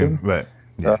Dmitry Utkin. Right.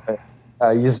 Yeah.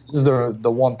 He's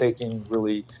the one taking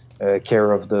really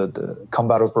care of the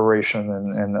combat operation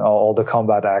and all the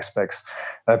combat aspects.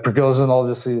 Prigozhin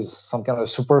obviously is some kind of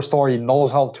superstar. He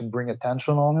knows how to bring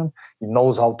attention on him. He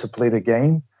knows how to play the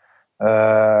game.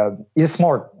 He's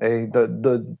smart.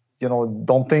 Don't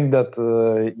think that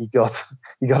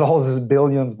he got all his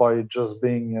billions by just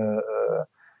being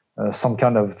some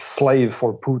kind of slave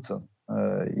for Putin.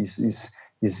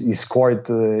 He's quite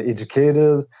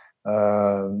educated.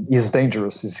 He's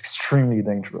dangerous. He's extremely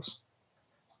dangerous,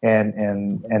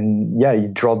 and yeah, he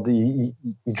draw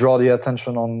the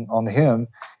attention on him,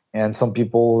 and some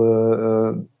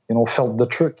people felt the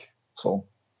trick. So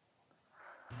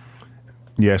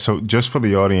yeah. So just for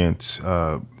the audience,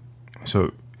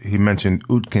 so he mentioned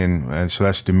Utkin, and so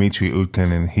that's Dmitry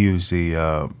Utkin, and he was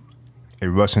a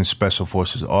Russian Special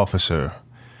Forces officer,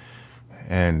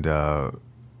 and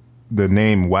the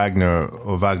name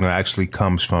Wagner actually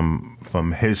comes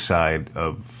from his side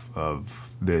of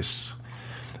this.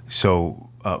 So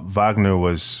Wagner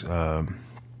was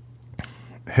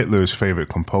Hitler's favorite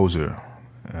composer.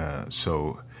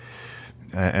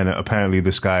 And apparently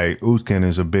this guy Utkin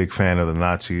is a big fan of the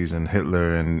Nazis and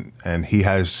Hitler, and he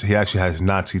actually has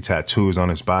Nazi tattoos on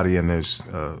his body, and there's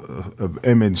an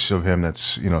image of him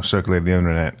that's circulated the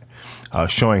internet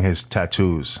showing his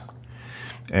tattoos.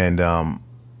 And one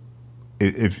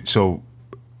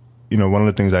of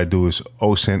the things I do is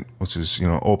OSINT, which is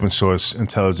open source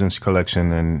intelligence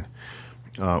collection, and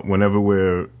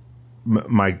whenever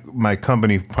my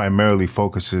company primarily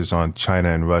focuses on China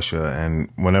and Russia,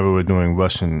 and whenever we're doing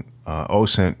Russian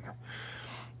OSINT,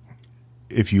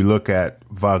 if you look at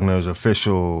Wagner's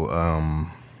official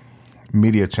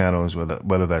media channels,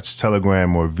 whether that's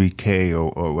Telegram or VK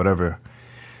or whatever,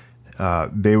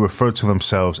 they refer to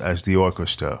themselves as the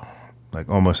orchestra, like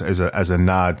almost as a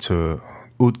nod to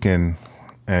Utkin,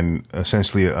 and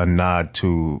essentially a nod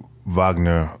to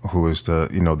Wagner, who is the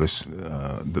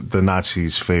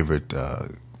Nazis' favorite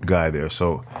guy there.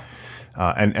 So,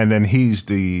 and then he's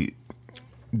the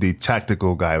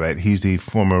tactical guy, right? He's the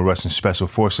former Russian Special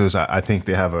Forces. I think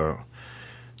they have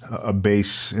a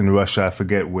base in Russia. I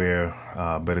forget where,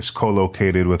 but it's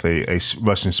co-located with a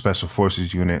Russian Special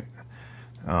Forces unit.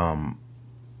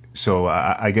 So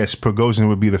I guess Prigozhin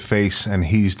would be the face, and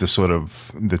he's the sort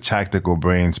of the tactical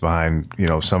brains behind,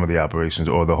 some of the operations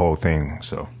or the whole thing.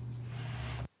 So.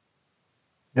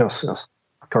 Yes,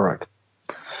 correct.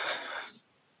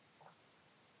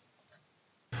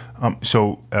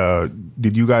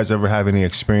 Did you guys ever have any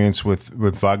experience with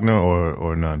Wagner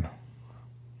or none?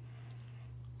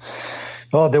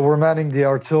 Well, they were manning the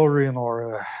artillery in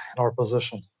our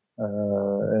position,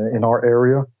 in our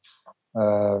area.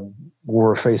 We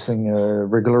were facing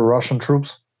regular Russian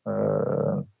troops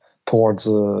towards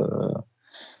the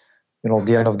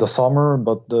end of the summer,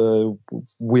 but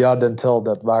we had intel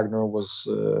that Wagner was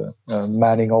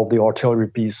manning all the artillery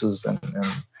pieces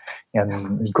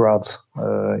and grads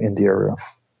in the area.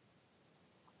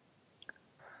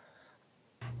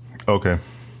 Okay.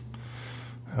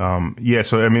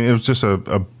 So it was just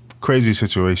a crazy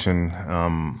situation.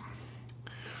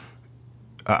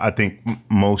 I think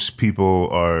most people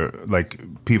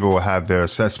will have their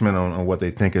assessment on what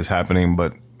they think is happening,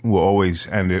 but we'll always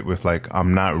end it with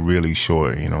I'm not really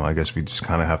sure. I guess we just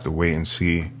kind of have to wait and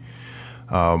see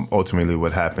ultimately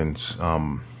what happens.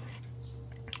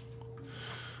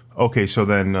 Okay, so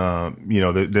then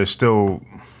there's still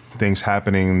things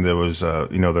happening. There was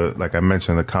like I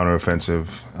mentioned, the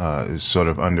counteroffensive is sort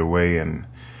of underway, and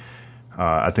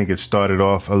I think it started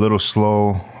off a little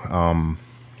slow.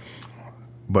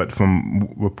 But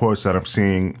from reports that I'm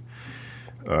seeing,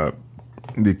 the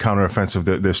counteroffensive,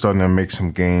 they're starting to make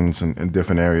some gains in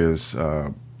different areas.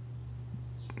 I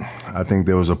think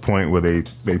there was a point where they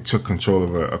took control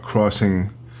of a crossing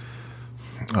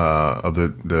of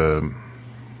the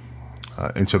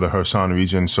into the Kherson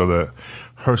region. So the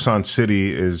Kherson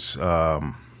city is,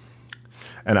 and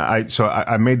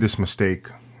I made this mistake.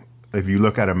 If you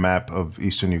look at a map of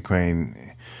eastern Ukraine,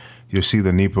 you'll see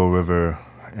the Dnieper River,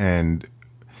 and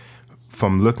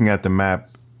from looking at the map,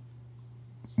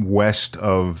 west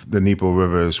of the Dnieper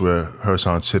River is where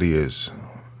Kherson city is,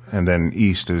 and then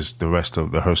east is the rest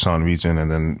of the Kherson region,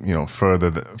 and then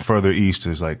further east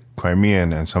is like Crimea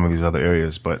and some of these other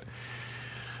areas. But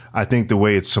I think the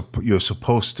way you're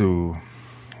supposed to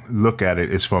look at it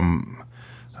is from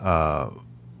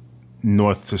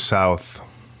north to south.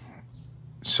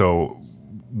 So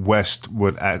west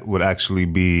would actually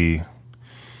be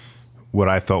what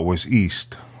I thought was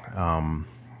east.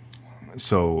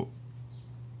 So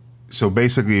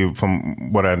basically,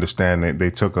 from what I understand, they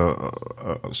took a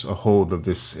hold of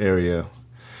this area,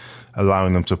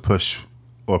 allowing them to push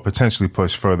or potentially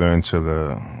push further into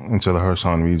the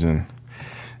Kherson region.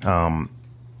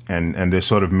 And they're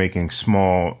sort of making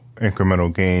small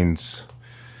incremental gains.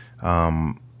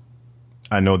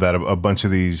 I know that a bunch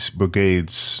of these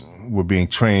brigades were being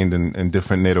trained in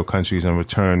different NATO countries and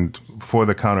returned for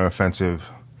the counteroffensive.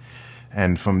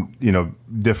 And from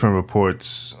different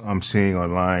reports I'm seeing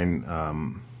online,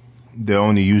 they're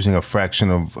only using a fraction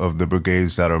of the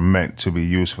brigades that are meant to be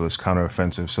used for this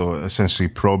counteroffensive. So essentially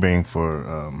probing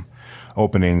for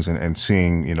openings and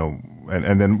seeing,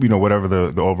 and then whatever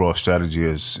the overall strategy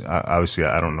is. Obviously,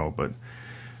 I don't know, but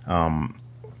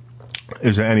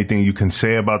is there anything you can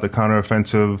say about the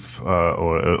counteroffensive,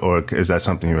 or is that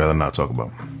something you'd rather not talk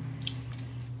about?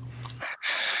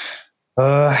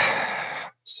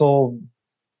 So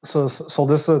this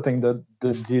is the thing, that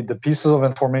the pieces of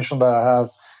information that I have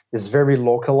is very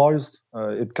localized.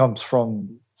 It comes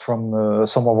from some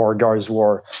of our guys who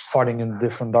are fighting in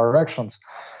different directions.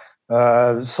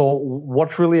 So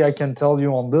what really I can tell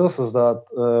you on this is that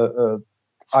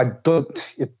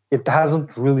it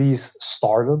hasn't really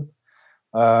started,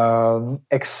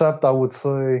 except I would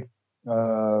say,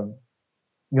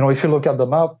 if you look at the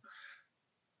map,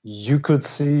 you could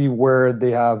see where they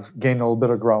have gained a little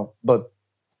bit of ground. But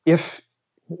if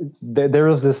there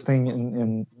is this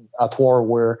thing at war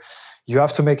where you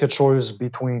have to make a choice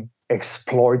between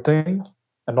exploiting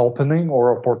an opening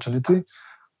or opportunity,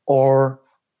 or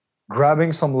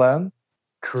grabbing some land,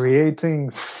 creating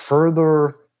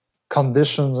further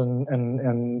conditions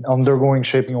and undergoing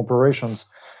shaping operations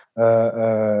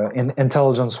in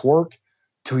intelligence work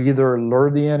to either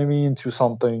lure the enemy into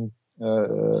something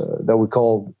that we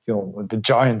call, the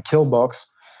giant kill box,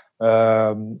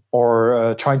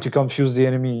 or trying to confuse the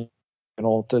enemy,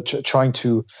 trying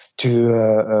to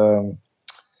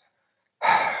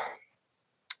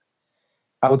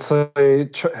I would say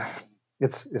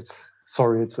it's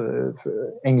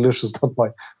English is not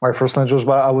my first language,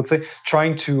 but I would say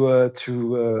trying to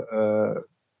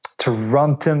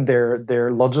run thin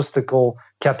their logistical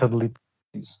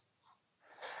capabilities.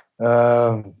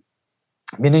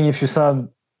 Meaning, if you send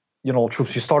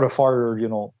troops, you start a fire,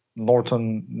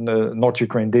 North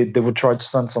Ukraine, they would try to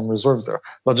send some reserves there.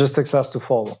 Logistics has to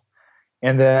follow.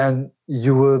 And then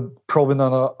you would probe in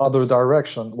another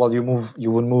direction. Well, you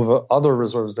would move other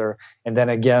reserves there, and then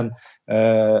again,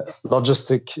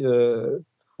 logistic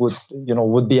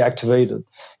would be activated.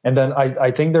 And then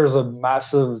I think there's a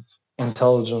massive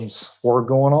intelligence war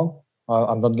going on.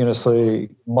 I'm not going to say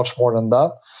much more than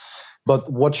that, but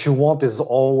what you want is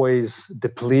always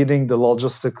depleting the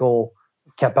logistical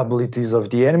capabilities of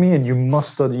the enemy, and you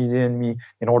must study the enemy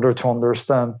in order to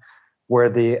understand where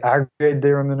they aggregate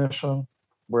their ammunition,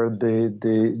 where they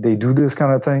do this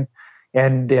kind of thing,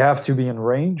 and they have to be in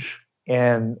range.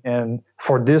 And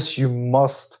for this, you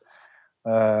must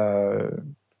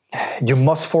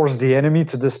force the enemy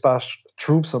to dispatch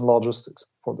troops and logistics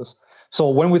for this.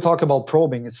 So when we talk about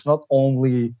probing, it's not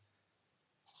only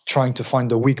trying to find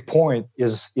the weak point,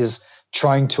 is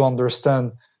trying to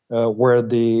understand where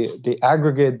they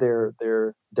aggregate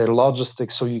their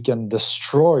logistics so you can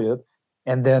destroy it.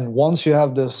 And then once you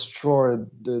have destroyed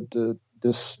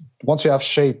once you have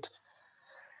shaped,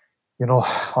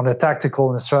 on a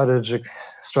tactical and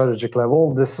strategic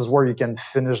level, this is where you can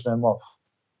finish them off.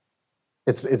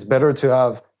 It's better to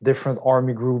have different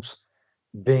army groups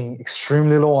being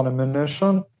extremely low on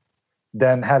ammunition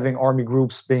than having army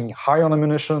groups being high on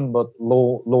ammunition but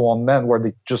low on men, where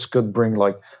they just could bring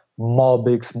like more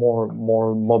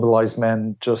mobilized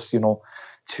men just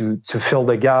to fill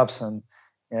the gaps, and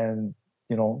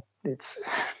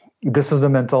this is the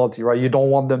mentality, right? You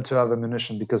don't want them to have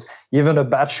ammunition, because even a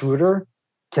bad shooter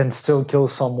can still kill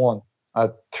someone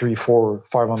at 300, 400,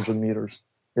 500 meters.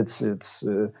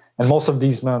 And most of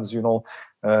these men,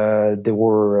 they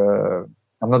were,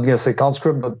 I'm not going to say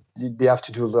conscript, but they have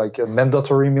to do like a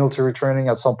mandatory military training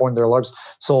at some point in their lives.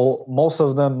 So most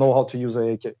of them know how to use an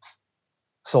AK.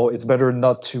 So it's better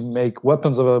not to make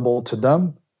weapons available to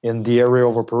them in the area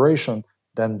of operation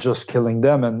than just killing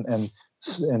them and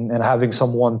having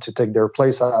someone to take their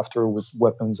place after with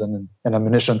weapons and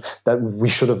ammunition that we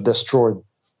should have destroyed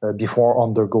before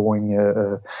undergoing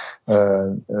a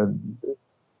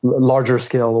larger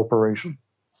scale operation.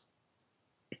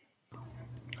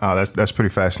 Oh, that's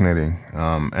pretty fascinating,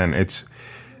 and it's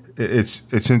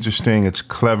interesting. It's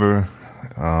clever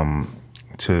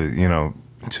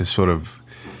to sort of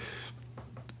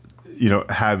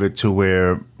have it to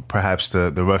where perhaps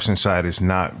the Russian side is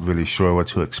not really sure what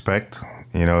to expect.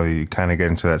 You kind of get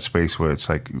into that space where it's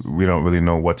like we don't really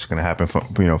know what's going to happen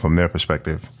from their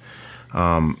perspective.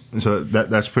 So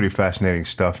that's pretty fascinating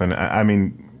stuff. And I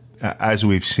mean, as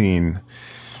we've seen,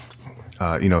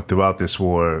 throughout this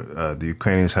war, the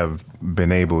Ukrainians have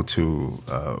been able to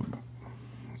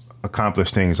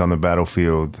accomplish things on the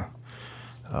battlefield,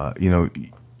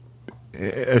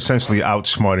 essentially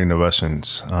outsmarting the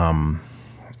Russians,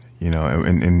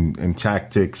 in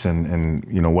tactics and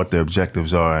what their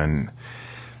objectives are, and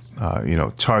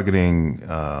targeting,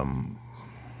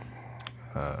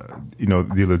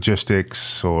 the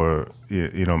logistics, or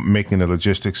making the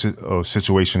logistics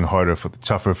situation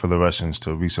tougher for the Russians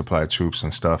to resupply troops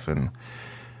and stuff, and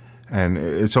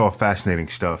it's all fascinating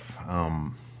stuff.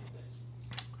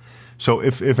 So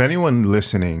if anyone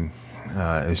listening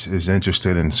is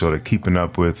interested in sort of keeping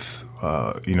up with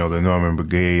the Norman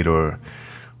Brigade or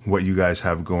what you guys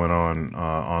have going on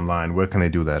online, where can they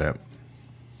do that at?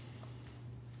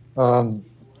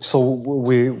 So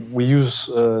we use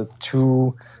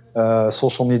two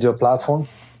social media platforms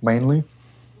mainly.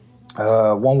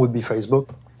 One would be Facebook.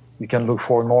 You can look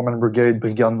for Norman Brigade,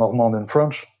 Brigade Normande in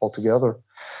French altogether.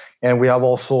 And we have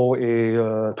also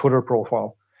a Twitter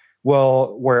profile,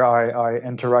 where I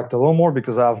interact a little more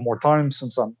because I have more time,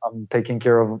 since I'm taking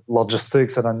care of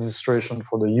logistics and administration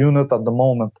for the unit at the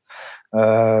moment.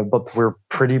 But we're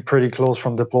pretty close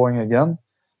from deploying again.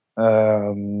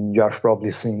 You have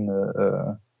probably seen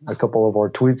a couple of our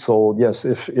tweets. So yes,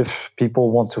 if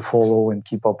people want to follow and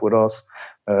keep up with us,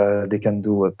 they can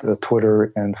do it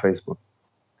Twitter and Facebook.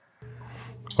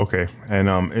 Okay.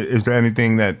 And is there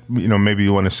anything that maybe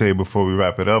you want to say before we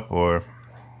wrap it up, or?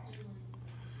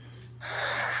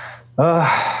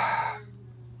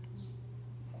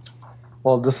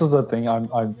 Well, this is the thing.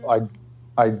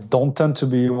 I don't tend to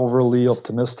be overly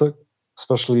optimistic,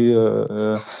 especially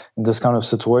in this kind of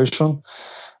situation.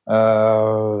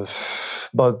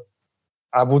 But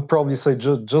I would probably say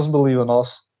just believe in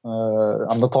us.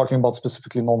 I'm not talking about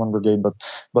specifically Norman Brigade,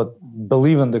 but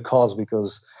believe in the cause,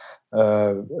 because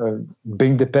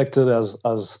being depicted as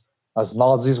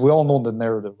Nazis, we all know the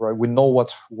narrative, right? We know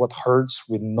what hurts.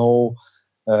 We know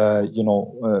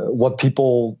what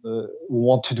people who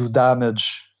want to do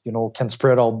damage, can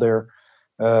spread out there.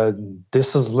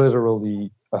 This is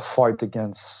literally a fight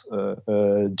against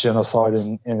genocide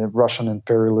and Russian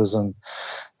imperialism,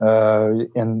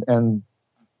 and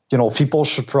people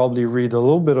should probably read a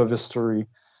little bit of history,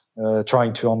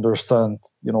 trying to understand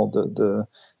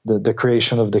the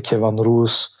creation of the Kievan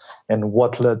Rus and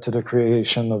what led to the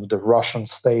creation of the Russian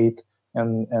state,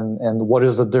 and what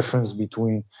is the difference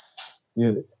between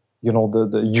the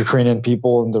Ukrainian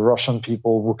people and the Russian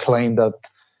people who claim that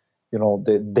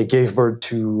they gave birth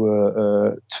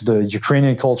to the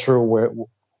Ukrainian culture,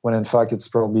 when in fact it's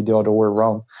probably the other way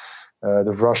around.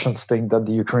 The Russians think that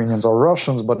the Ukrainians are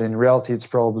Russians, but in reality it's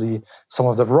probably some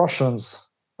of the Russians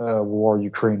who are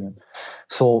Ukrainian.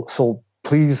 So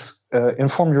please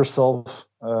inform yourself.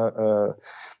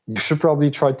 You should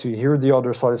probably try to hear the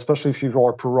other side, especially if you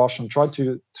are pro-Russian. Try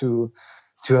to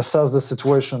assess the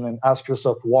situation and ask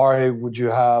yourself, why would you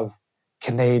have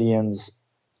Canadians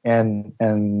and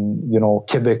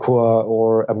Quebecois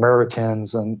or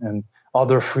Americans and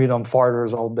other freedom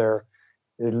fighters out there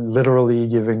literally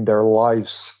giving their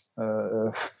lives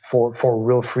for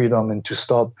real freedom and to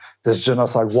stop this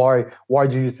genocide? Why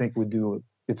do you think we do it?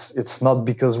 It's not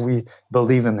because we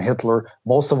believe in Hitler.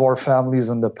 Most of our families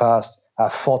in the past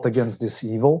have fought against this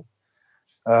evil.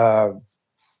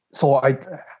 So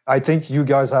I think you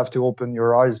guys have to open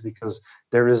your eyes, because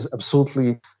there is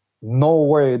absolutely no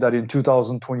way that in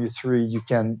 2023 you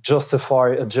can justify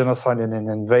a genocide and an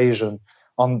invasion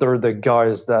under the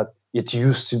guise that it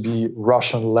used to be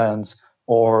Russian lands,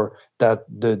 or that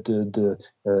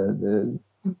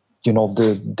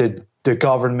the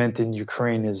government in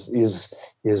Ukraine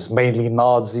is mainly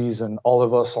Nazis and all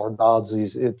of us are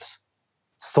Nazis. It's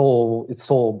so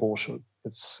bullshit.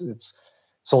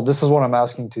 So this is what I'm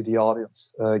asking to the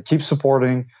audience. Keep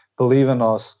supporting, believe in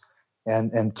us,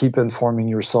 and keep informing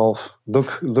yourself.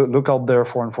 Look out there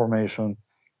for information.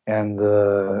 And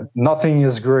nothing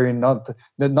is gray.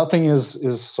 Nothing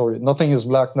is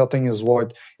black. Nothing is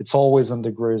white. It's always in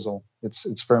the gray zone.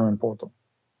 It's very important.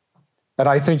 And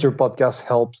I think your podcast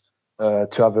helped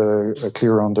to have a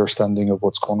clear understanding of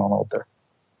what's going on out there.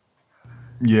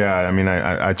 Yeah, I mean,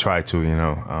 I try to,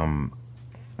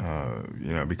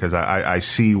 because I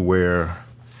see where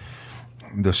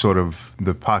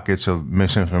the pockets of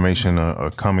misinformation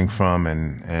are coming from,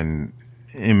 and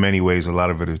in many ways, a lot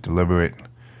of it is deliberate.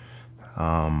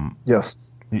 Yes.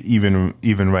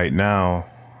 Even right now,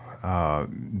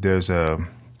 there's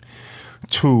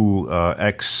two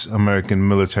ex-American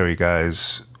military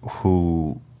guys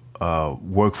who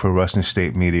work for Russian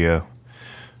state media.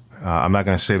 I'm not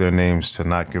going to say their names to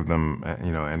not give them,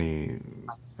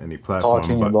 any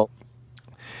platform.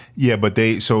 But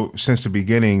so since the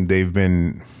beginning, they've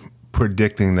been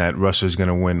predicting that Russia's going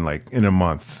to win, like in a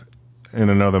month, in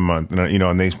another month,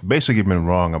 and they've basically been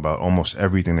wrong about almost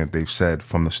everything that they've said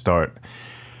from the start.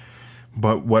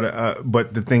 But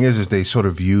but the thing is they sort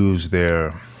of use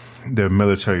their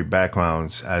military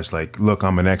backgrounds as like, look,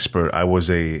 I'm an expert. I was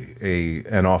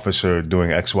an officer doing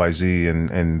XYZ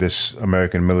in this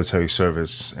American military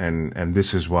service, and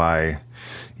this is why,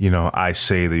 I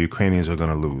say the Ukrainians are going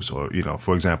to lose, or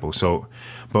for example. So,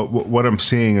 but what I'm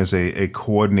seeing is a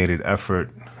coordinated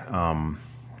effort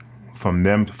from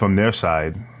their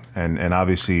side, and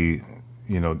obviously,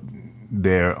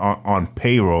 they're on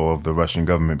payroll of the Russian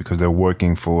government because they're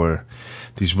working for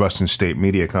these Russian state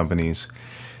media companies.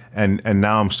 And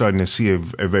now I'm starting to see a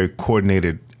very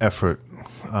coordinated effort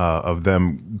of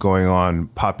them going on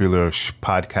popular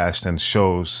podcasts and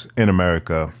shows in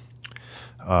America,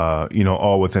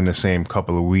 all within the same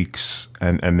couple of weeks.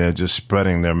 And they're just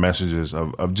spreading their messages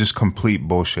of just complete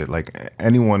bullshit. Like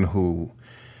anyone who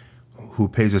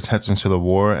pays attention to the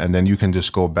war, and then you can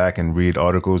just go back and read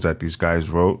articles that these guys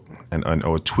wrote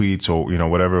or tweets or,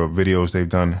 whatever videos they've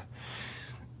done.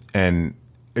 And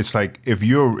it's like, if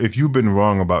you've been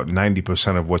wrong about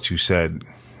 90% of what you said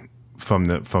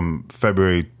from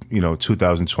February,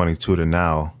 2022 to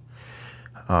now,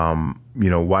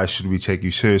 why should we take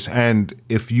you serious? And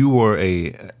if you were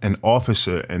an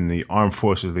officer in the armed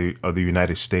forces of the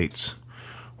United States,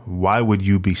 why would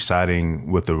you be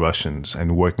siding with the Russians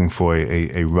and working for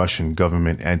a Russian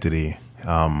government entity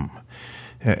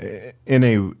in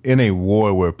a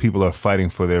war where people are fighting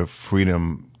for their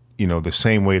freedom, the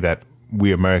same way that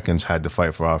we Americans had to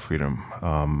fight for our freedom.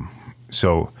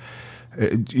 So,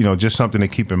 just something to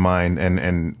keep in mind.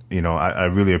 And I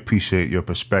really appreciate your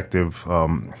perspective.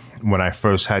 When I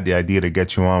first had the idea to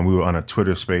get you on, we were on a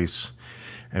Twitter space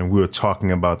and we were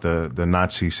talking about the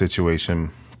Nazi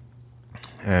situation.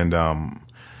 And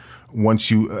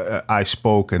once I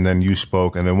spoke, and then you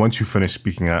spoke, and then once you finished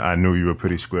speaking, I knew you were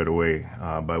pretty squared away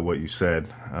by what you said.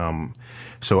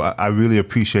 So I really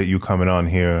appreciate you coming on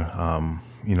here.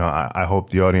 I hope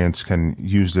the audience can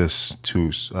use this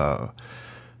to,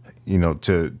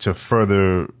 to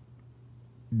further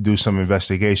do some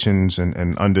investigations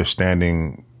and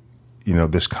understanding,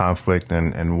 this conflict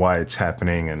and why it's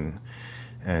happening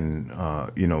and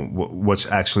what's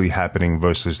actually happening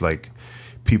versus like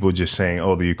people just saying,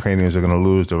 oh, the Ukrainians are going to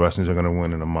lose, the Russians are going to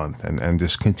win in a month, and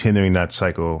just continuing that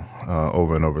cycle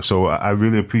over and over. So I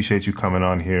really appreciate you coming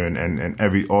on here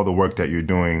and all the work that you're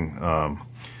doing.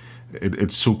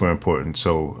 It's super important.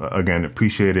 So again,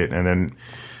 appreciate it. And then,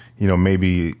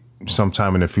 maybe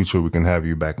sometime in the future we can have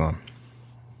you back on.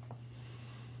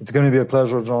 It's going to be a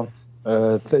pleasure, John.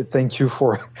 Thank you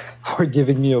for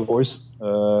giving me a voice.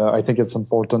 I think it's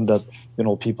important that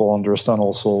people understand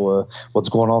also what's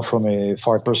going on from a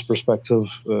fighter's perspective.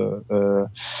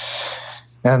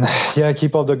 And yeah,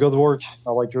 keep up the good work.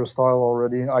 I like your style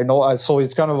already. I know. So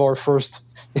it's kind of our first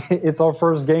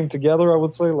game together. I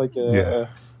would say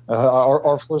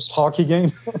our first hockey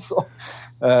game. So.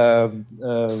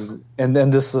 And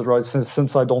then this is right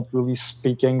since I don't really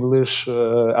speak English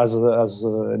as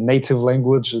a native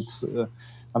language, it's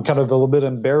I'm kind of a little bit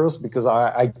embarrassed because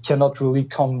I cannot really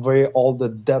convey all the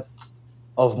depth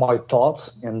of my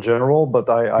thoughts in general, but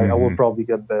I will probably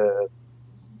get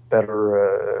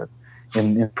better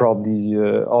in probably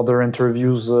other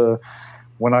interviews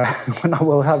when I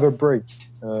will have a break,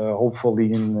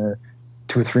 hopefully in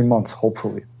 2-3 months,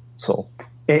 hopefully. So.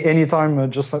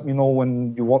 Anytime, just let me know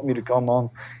when you want me to come on,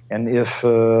 and if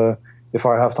I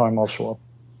have time, I'll show up.